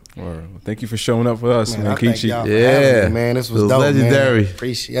 Well, thank you for showing up for us, man, Geechi. Yeah, me, man. This was dope, legendary. Man.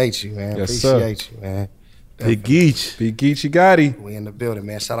 Appreciate you, man. Yes, Appreciate you, man. Big Geechi. Big Geechi Gotti. We in the building,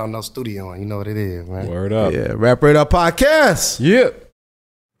 man. Shout out No Studio. You know what it is, man. Word up. Yeah, Rap Radar Podcast. Yeah.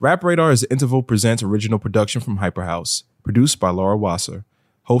 Rap Radar is an Interval Presents original production from Hyperhouse, produced by Laura Wasser.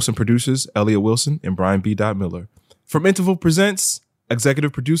 Hosts and producers, Elliot Wilson and Brian B. Miller. From Interval Presents,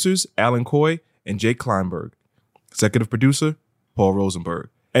 executive producers, Alan Coy and Jake Kleinberg. Executive producer, Paul Rosenberg.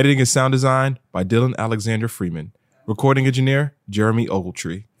 Editing and sound design by Dylan Alexander Freeman. Recording engineer, Jeremy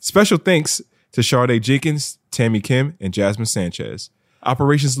Ogletree. Special thanks to Sade Jenkins, Tammy Kim, and Jasmine Sanchez.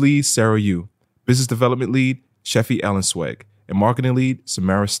 Operations lead, Sarah Yu. Business development lead, Sheffy Allen Swag. And marketing lead,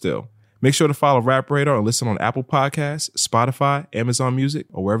 Samara Still. Make sure to follow Rap Radar and listen on Apple Podcasts, Spotify, Amazon Music,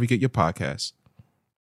 or wherever you get your podcasts.